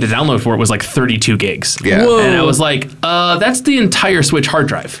patch you had to download for it was like 32 gigs. Yeah. Whoa. And I was like, that's the entire Switch hard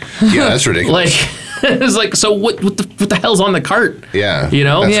drive. Yeah, that's ridiculous. Like, it's like, so what the hell's on the cart? Yeah. You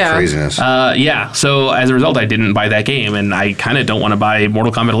know? That's Yeah. craziness. Yeah. So as a result, I didn't buy that game, and I kind of don't want to buy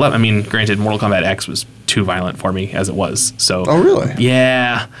Mortal Kombat 11. I mean, granted, Mortal Kombat X was too violent for me as it was. So. Oh, really?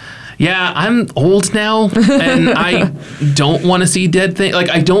 Yeah. Yeah, I'm old now, and I don't want to see dead things. Like,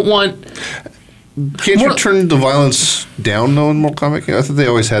 I don't want... Can't you turn the violence down though in Mortal Kombat? I thought they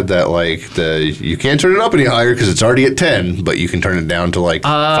always had that you can't turn it up any higher because it's already at 10, but you can turn it down to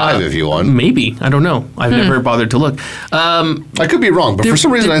 5 if you want. Maybe, I don't know. I've never bothered to look. I could be wrong, but for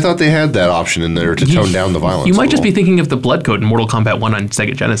some reason I thought they had that option in there to tone down the violence. You might just be thinking of the blood code in Mortal Kombat 1 on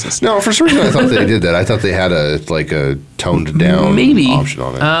Sega Genesis. No, for some reason I thought they did that. I thought they had a toned down option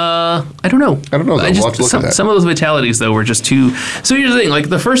on it. I don't know. Though. We'll have to look at that. Some of those fatalities though were just too. So here's the thing: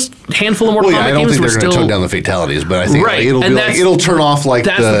 the first handful of Mortal Kombat games were still. I don't think they're going to tone down the fatalities, but I think it'll turn off that's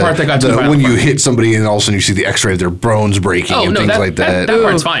the part that got too violent when you hit somebody and all of a sudden you see the X-ray of their bones breaking and things like that. That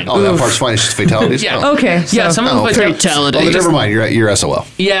part's fine. Oh, that part's fine. It's just fatalities. Yeah. Oh. Okay. Yeah. Some of the fatalities. Oh, never mind. You're SOL.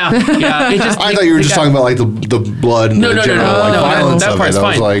 Yeah. Yeah. I thought you were just talking about the blood and the general violence that of part's it.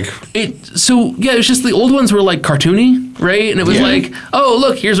 fine. I was it's just the old ones were cartoony, right? And it was oh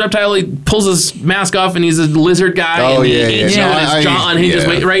look, here's Reptile. He pulls his mask off and he's a lizard guy. Oh, and yeah. His jaw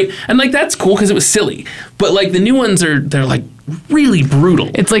unhinges, right? And that's cool because it was silly. But the new ones they're really brutal.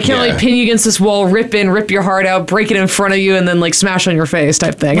 It's can pin you against this wall, rip your heart out, break it in front of you, and then smash on your face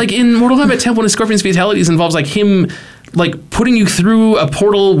type thing. In Mortal Kombat 10, one of Scorpion's fatalities involves him putting you through a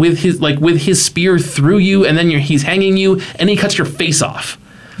portal with his spear through you, and then he's hanging you, and he cuts your face off.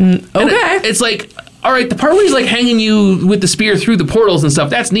 Okay. It's all right, the part where he's hanging you with the spear through the portals and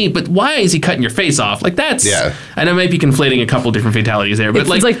stuff, that's neat, but why is he cutting your face off? That's... Yeah. And I might be conflating a couple different fatalities there, but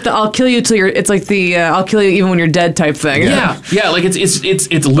it's the I'll kill you till you're... It's the I'll kill you even when you're dead type thing. Yeah. Yeah,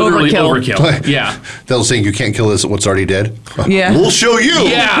 it's literally overkill. Yeah. They'll say you can't kill this what's already dead. Yeah. We'll show you.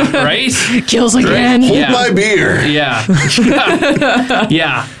 Yeah, right? Kills again. Hold my beer. Yeah.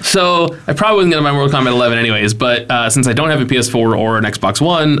 Yeah. So I probably wasn't going to buy Mortal Kombat 11 anyways, but since I don't have a PS4 or an Xbox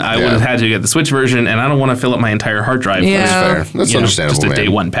One, I would have had to get the Switch version, and I don't want to fill up my entire hard drive. Yeah. That's fair. That's understandable, just a day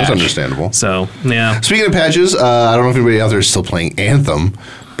one patch. That's understandable. So, yeah. Speaking of patches, I don't know if anybody out there is still playing Anthem,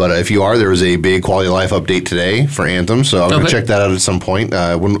 but if you are, there was a big quality of life update today for Anthem, so I'm going to check that out at some point.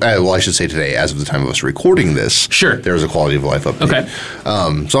 I should say today, as of the time of us recording this. Sure. There was a quality of life update. Okay. So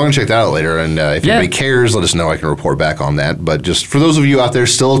I'm going to check that out later, and if anybody cares, let us know. I can report back on that. But just for those of you out there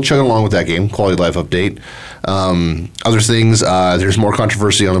still chugging along with that game, quality of life update. Other things, there's more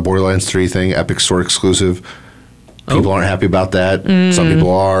controversy on the Borderlands 3 thing, Epic Store exclusive. People aren't happy about that. Some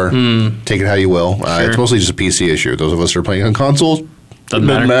people are. Take it how you will. Sure. It's mostly just a PC issue. Those of us who are playing on consoles, doesn't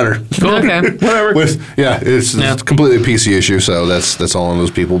matter. Cool. Okay. Whatever. It's completely a PC issue, so that's all on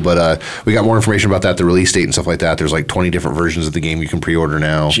those people. But we got more information about that, the release date and stuff like that. There's 20 different versions of the game you can pre-order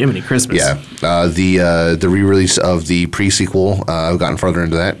now. Jiminy Christmas. Yeah. The re-release of the pre-sequel, I've gotten further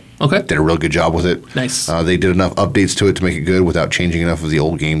into that. Okay. Did a real good job with it. Nice. They did enough updates to it to make it good without changing enough of the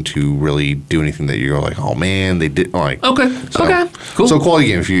old game to really do anything that you're oh man, they did. Okay. Okay. Cool. So quality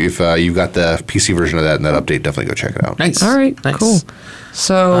game. If you've got the PC version of that and that update, definitely go check it out. Nice. All right. Nice. Cool.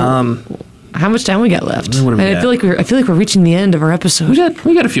 So, how much time we got left? What do we got? I feel like we're reaching the end of our episode.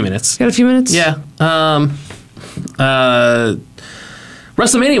 We got a few minutes. Got a few minutes? Yeah.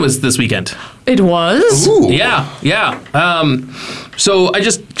 WrestleMania was this weekend. It was? Ooh. Yeah. So I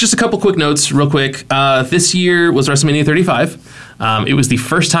just a couple quick notes real quick. This year was WrestleMania 35. It was the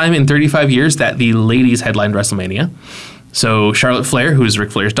first time in 35 years that the ladies headlined WrestleMania. So Charlotte Flair, who is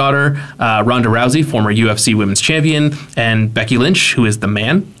Ric Flair's daughter, Ronda Rousey, former UFC Women's Champion, and Becky Lynch, who is the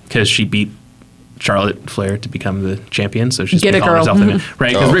man, because she beat Charlotte Flair to become the champion, so she's calling herself the man,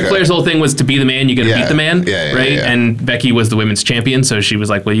 right? Because Ric Flair's whole thing was to be the man, you got to beat the man, right? Yeah. And Becky was the women's champion, so she was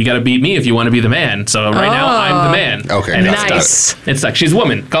like, "Well, you got to beat me if you want to be the man." So now I'm the man. Okay, and nice. It's stuck. She's a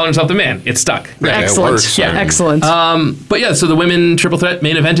woman calling herself the man. It's stuck. Right. Excellent. Excellent. But yeah, so the women triple threat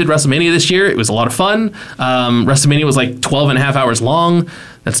main evented WrestleMania this year. It was a lot of fun. WrestleMania was 12 and a half hours long.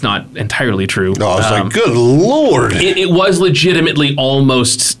 That's not entirely true. No, I was good Lord. It was legitimately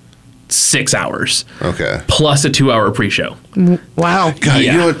almost 6 hours. Okay. Plus a 2-hour pre-show. Wow. God,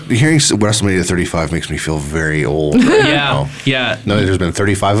 you know what? Hearing WrestleMania 35 makes me feel very old. Yeah. No, there's been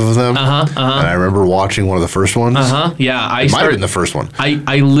 35 of them. And I remember watching one of the first ones. Yeah. It might have been the first one.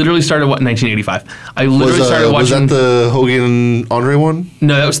 I literally started 1985. I literally started watching. Was that the Hogan and Andre one?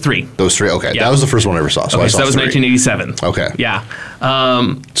 No, that was 3. Those 3. Okay, Yeah. that was the first one I ever saw. So Okay, I saw that was 3. 1987. Okay. Yeah.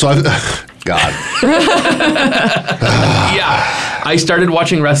 So I've. God. Yeah. I started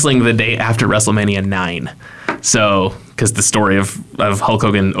watching wrestling the day after WrestleMania 9. So, because the story of Hulk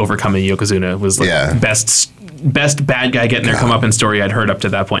Hogan overcoming Yokozuna was best bad guy getting their comeuppance story I'd heard up to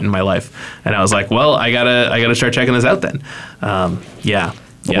that point in my life. And I was like, well, I gotta start checking this out then. Yeah.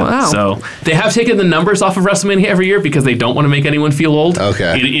 Yeah. Wow. So they have taken the numbers off of WrestleMania every year because they don't want to make anyone feel old.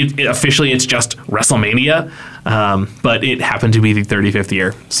 Okay. It officially, it's just WrestleMania, but it happened to be the 35th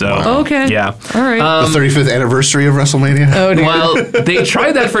year. So Okay. yeah. All right. The 35th anniversary of WrestleMania. Oh, dear. Well, they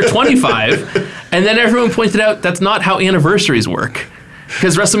tried that for 25, and then everyone pointed out that's not how anniversaries work.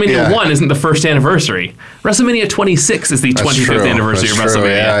 Because WrestleMania 1 isn't the first anniversary. WrestleMania 26 is the 25th anniversary of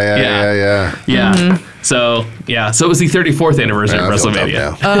WrestleMania. Yeah. Mm-hmm. So it was the 34th anniversary of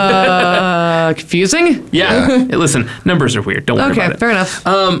WrestleMania. Confusing? Yeah. Listen, numbers are weird. Don't worry about it. Okay, fair enough.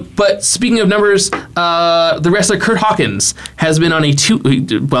 But speaking of numbers, the wrestler Kurt Hawkins has been on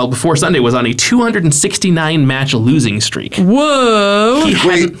before Sunday was on a 269 match losing streak. Whoa.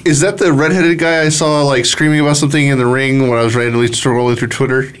 Wait, is that the redheaded guy I saw like screaming about something in the ring when I was randomly scrolling through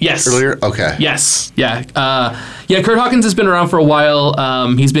Twitter? Yes. Earlier? Okay. Yes. Yeah. Kurt Hawkins has been around for a while.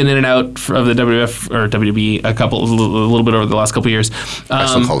 He's been in and out of the WWF or WWE a little bit over the last couple of years. I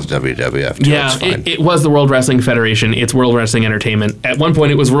still call it WWF. Yeah, it was the World Wrestling Federation. It's World Wrestling Entertainment. At one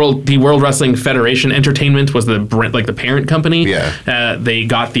point, it was the World Wrestling Federation Entertainment was the parent company. Yeah. They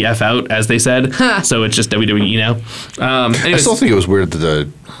got the F out, as they said. So it's just WWE now. I still think it was weird that the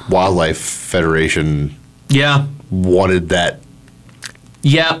Wildlife Federation wanted that.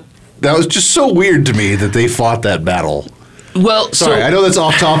 Yeah. That was just so weird to me that they fought that battle. Well, sorry, I know that's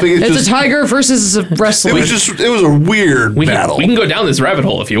off topic. It's a tiger versus a wrestler. It was a weird battle. We can go down this rabbit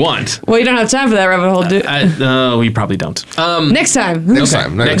hole if you want. Well, you don't have time for that rabbit hole, do we probably don't. Next time. Next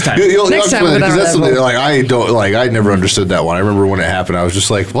time. Next time. Next time. Because that's something I never understood that one. I remember when it happened, I was just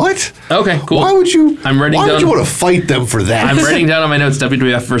like, what? Okay, cool. Why would you? Why would you want to fight them for that? I'm writing down on my notes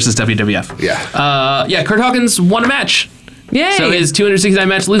WWF versus WWF. Yeah. Kurt Hawkins won a match. Yay. So his 269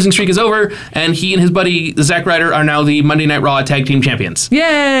 match losing streak is over, and he and his buddy Zack Ryder are now the Monday Night Raw Tag Team Champions.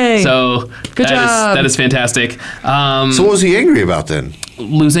 Yay! So Good job. That is fantastic. So what was he angry about then?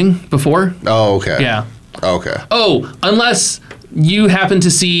 Losing before. Oh, okay. Yeah. Okay. Oh, unless you happen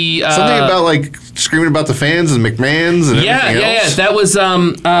to see something about like screaming about the fans and McMahon's and everything else. That was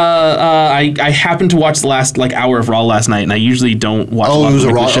I happened to watch the last hour of Raw last night, and I usually don't watch. Oh, it was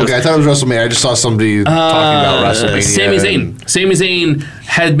a Raw. Okay, I thought it was WrestleMania. I just saw somebody talking about WrestleMania. Sami Zayn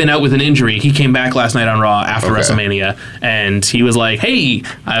had been out with an injury. He came back last night on Raw after WrestleMania, and he was like, "Hey,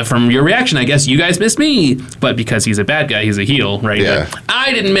 from your reaction, I guess you guys missed me." But because he's a bad guy, he's a heel, right? Yeah.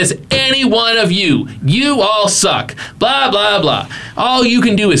 I didn't miss any one of you. You all suck. Blah blah blah. All you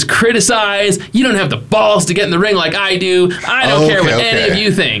can do is criticize. You don't have the balls to get in the ring like I do. I don't care what any of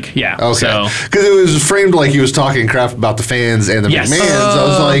you think. Yeah. Okay. Because it was framed like he was talking crap about the fans and the McMahons. I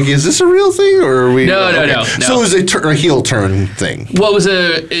was like, is this a real thing or are we? No. So it was a heel turn thing. Well, it was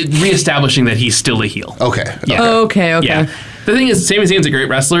reestablishing that he's still a heel. Okay. Yeah. Okay. Yeah. The thing is, Sami Zayn's a great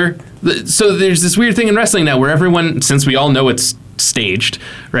wrestler. So there's this weird thing in wrestling now where everyone, since we all know it's staged,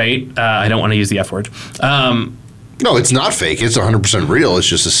 right? I don't want to use the F word. No, it's not fake. It's 100% real. It's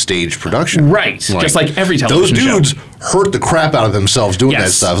just a staged production. Right. Just like every television show. Those dudes hurt the crap out of themselves doing that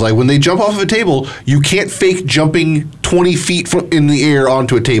stuff. Like when they jump off of a table, you can't fake jumping 20 feet in the air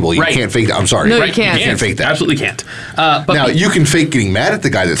onto a table. You can't fake that. I'm sorry. No, you can't. You can't fake that. Absolutely can't. Now, you can fake getting mad at the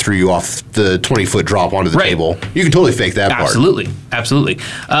guy that threw you off the 20-foot drop onto the table. You can totally fake that part. Absolutely.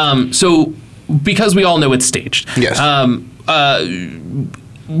 So because we all know it's staged. Yes.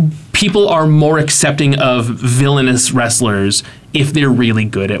 People are more accepting of villainous wrestlers if they're really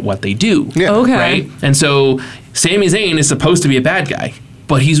good at what they do. Yeah. Okay. Right? And so Sami Zayn is supposed to be a bad guy,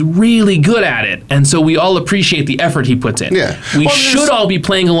 but he's really good at it. And so we all appreciate the effort he puts in. Yeah. We should all be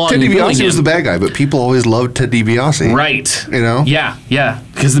playing along Ted and booing DiBiase him. was the bad guy, but people always loved Ted DiBiase. Right. You know? Yeah.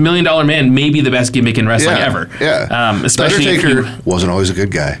 Because the $1 Million Man may be the best gimmick in wrestling ever. Yeah. Especially The Undertaker wasn't always a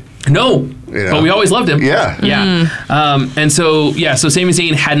good guy. No, but we always loved him. Yeah. And so Sami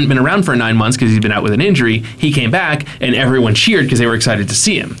Zayn hadn't been around for 9 months because he'd been out with an injury. He came back, and everyone cheered because they were excited to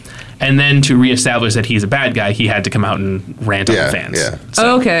see him. And then to reestablish that he's a bad guy, he had to come out and rant on the fans. Yeah.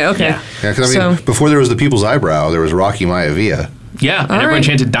 So, Okay. Yeah, because before there was the People's Eyebrow, there was Rocky Maivia. Yeah, and everyone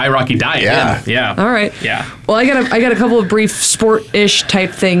chanted "Die Rocky Die." Yeah. All right. Yeah. Well, I got a couple of brief sport-ish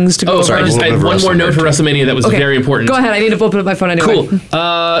type things to go over. Sorry, I had one more note for WrestleMania that was very important. Go ahead. I need to open up my phone anyway. Cool.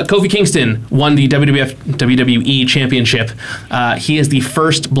 Kofi Kingston won the WWE Championship. He is the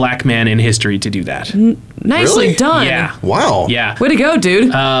first black man in history to do that. Nicely Really? done. Yeah. Wow. Yeah. Way to go,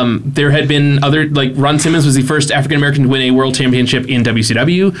 dude. There had been other, like Ron Simmons was the first African American to win a world championship in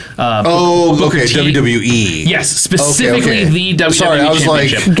WCW. Okay, WWE. Yes, specifically Okay. the WWE Sorry, I was like-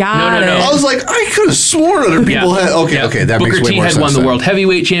 championship. Got no. it. I was like, I could have sworn other people had. Okay, that Booker makes way T more had sense. won the then. World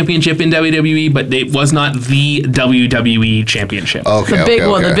Heavyweight Championship in WWE, but it was not the WWE Championship. Okay, the big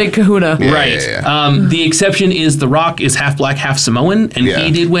one, the big kahuna. Yeah, Right. yeah. The exception is The Rock is half black, half Samoan, and Yeah.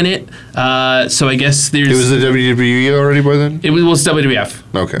 he did win it. So I guess there's. It was the WWE already by then. It was WWF.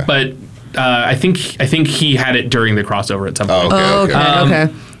 Okay. But I think he had it during the crossover at some point. Oh, okay.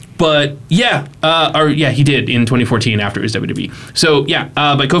 Okay. But he did in 2014 after it was WWE. So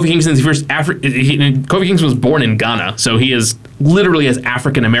but Kofi Kingston's the first Kofi Kingston was born in Ghana, so he is literally as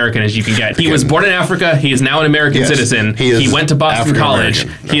African American as you can get. He was born in Africa. He is now an American citizen. He went to Boston College.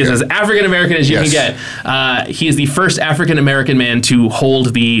 He is as African American as you can get. He is the first African American man to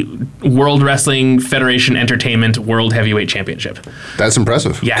hold the World Wrestling Federation Entertainment World Heavyweight Championship. That's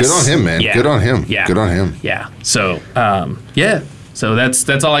impressive. Yes. Good on him, man. Yeah. Good on him. Yeah. Good on him. Yeah. So So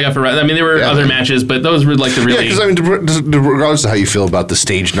that's all I got for. I mean, there were other matches, but those were like the really. Yeah, because I mean, regardless of how you feel about the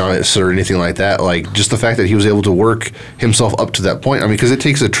stage notice or anything like that, like just the fact that he was able to work himself up to that point. I mean, because it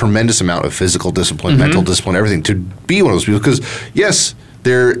takes a tremendous amount of physical discipline, mental discipline, everything to be one of those people. Because yes,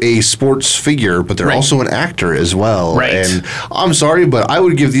 they're a sports figure, but they're also an actor as well. Right. And I'm sorry, but I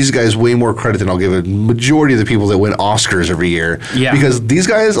would give these guys way more credit than I'll give a majority of the people that win Oscars every year. Yeah. Because these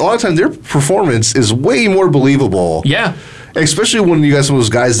guys, a lot of times, their performance is way more believable. Yeah. Especially when you got some of those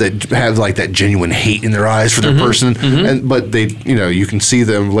guys that have like that genuine hate in their eyes for their person, but they, you can see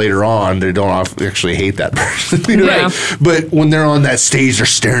them later on. They don't actually hate that person, Yeah. But when they're on that stage, they're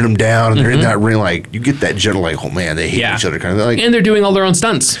staring them down, and they're in that ring. Like you get that general, like, oh man, they hate each other kind of thing. Like, and they're doing all their own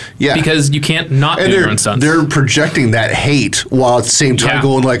stunts. Yeah. Because you can't not do your own stunts. They're projecting that hate while at the same time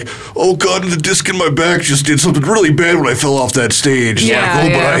going like, "Oh God, the disc in my back just did something really bad when I fell off that stage." Yeah,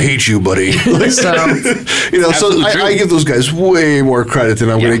 Like, but I hate you, buddy. Like, So- so I give those guys way more credit than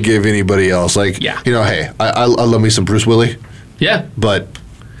I'm going to give anybody else. Like, hey, I love me some Bruce Willis. Yeah. But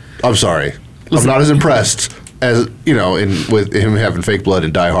I'm sorry, I'm not as impressed as with him having fake blood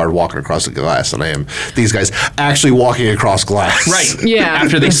and Die Hard walking across the glass than I am these guys actually walking across glass. Right. Yeah.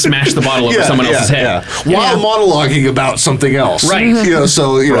 After they smash the bottle over someone else's head. While monologuing about something else. Right.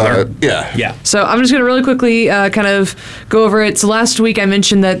 Yeah. So I'm just going to really quickly kind of go over it. So last week I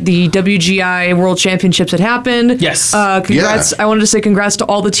mentioned that the WGI World Championships had happened. Yes. Congrats. Yeah. I wanted to say congrats to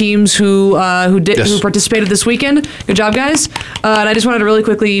all the teams who participated this weekend. Good job, guys. And I just wanted to really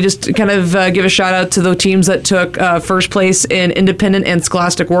quickly just kind of give a shout out to the teams that took first place in Independent and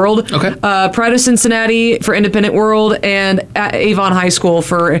Scholastic World. Okay. Pride of Cincinnati for Independent World and Avon High School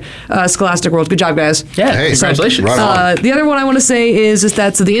for Scholastic World. Good job, guys. Yeah. Hey, congratulations. Right on. The other one I want to say is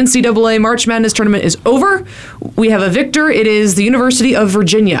that the NCAA March Madness tournament is over. We have a victor. It is the University of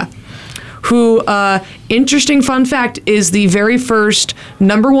Virginia, who, interesting fun fact, is the very first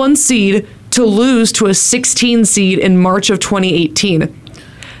 #1 seed to lose to a 16 seed in March of 2018.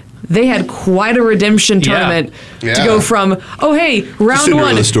 They had quite a redemption tournament to go from, round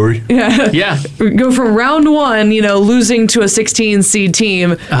one. The story. Yeah. Go from round one, losing to a 16 seed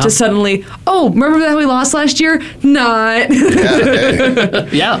team to suddenly, remember that we lost last year? Not.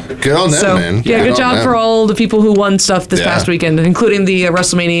 Yeah. Good on them, man. Yeah, good job for all the people who won stuff this past weekend, including the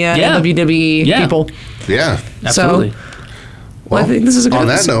WrestleMania and WWE people. Yeah. Absolutely. Well, I think this is a good on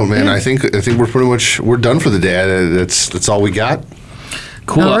that episode. note, man, I think we're done for the day. That's all we got.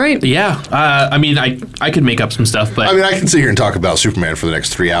 Cool. All right. Yeah. I mean, I could make up some stuff, but I mean, I can sit here and talk about Superman for the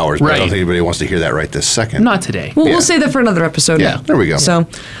next 3 hours, but I don't think anybody wants to hear that right this second. not today. Well, we'll say that for another episode. Yeah, there we go. So,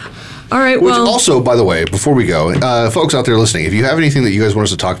 all right. Which Well, also, by the way, before we go, folks out there listening, if you have anything that you guys want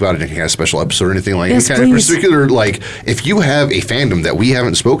us to talk about in any kind of special episode or anything like Yes, any kind please. of particular, like if you have a fandom that we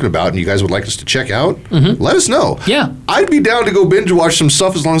haven't spoken about and you guys would like us to check out, let us know. Yeah. I'd be down to go binge watch some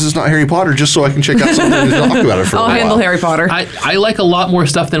stuff as long as it's not Harry Potter, just so I can check out something to talk about it for a I'll while. handle Harry Potter. I like a lot more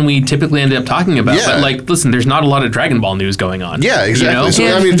stuff than we typically end up talking about. Yeah. But like, listen, there's not a lot of Dragon Ball news going on. Yeah, exactly. So,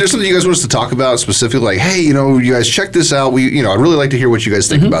 Yeah. I mean, if there's something you guys want us to talk about specifically, like, hey, you guys check this out. I'd really like to hear what you guys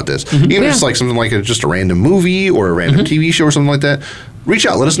think about this. Even if it's like something like just a random movie or a random TV show or something like that. Reach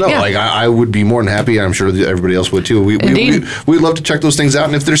out, let us know. Yeah. Like I would be more than happy, and I'm sure that everybody else would too. We'd love to check those things out,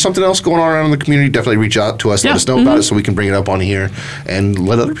 and if there's something else going on around in the community, definitely reach out to us, let us know about it, so we can bring it up on here and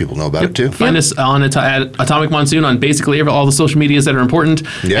let other people know about it too. Find us on at Atomic Monsoon on basically all the social medias that are important.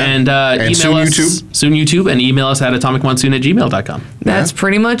 Yeah. And email soon us YouTube. YouTube, and email us at atomicmonsoon@gmail.com. That's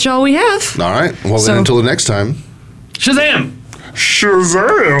pretty much all we have. All right. Well, So- then until the next time. Shazam!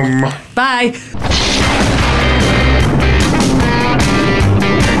 Shazam! Bye.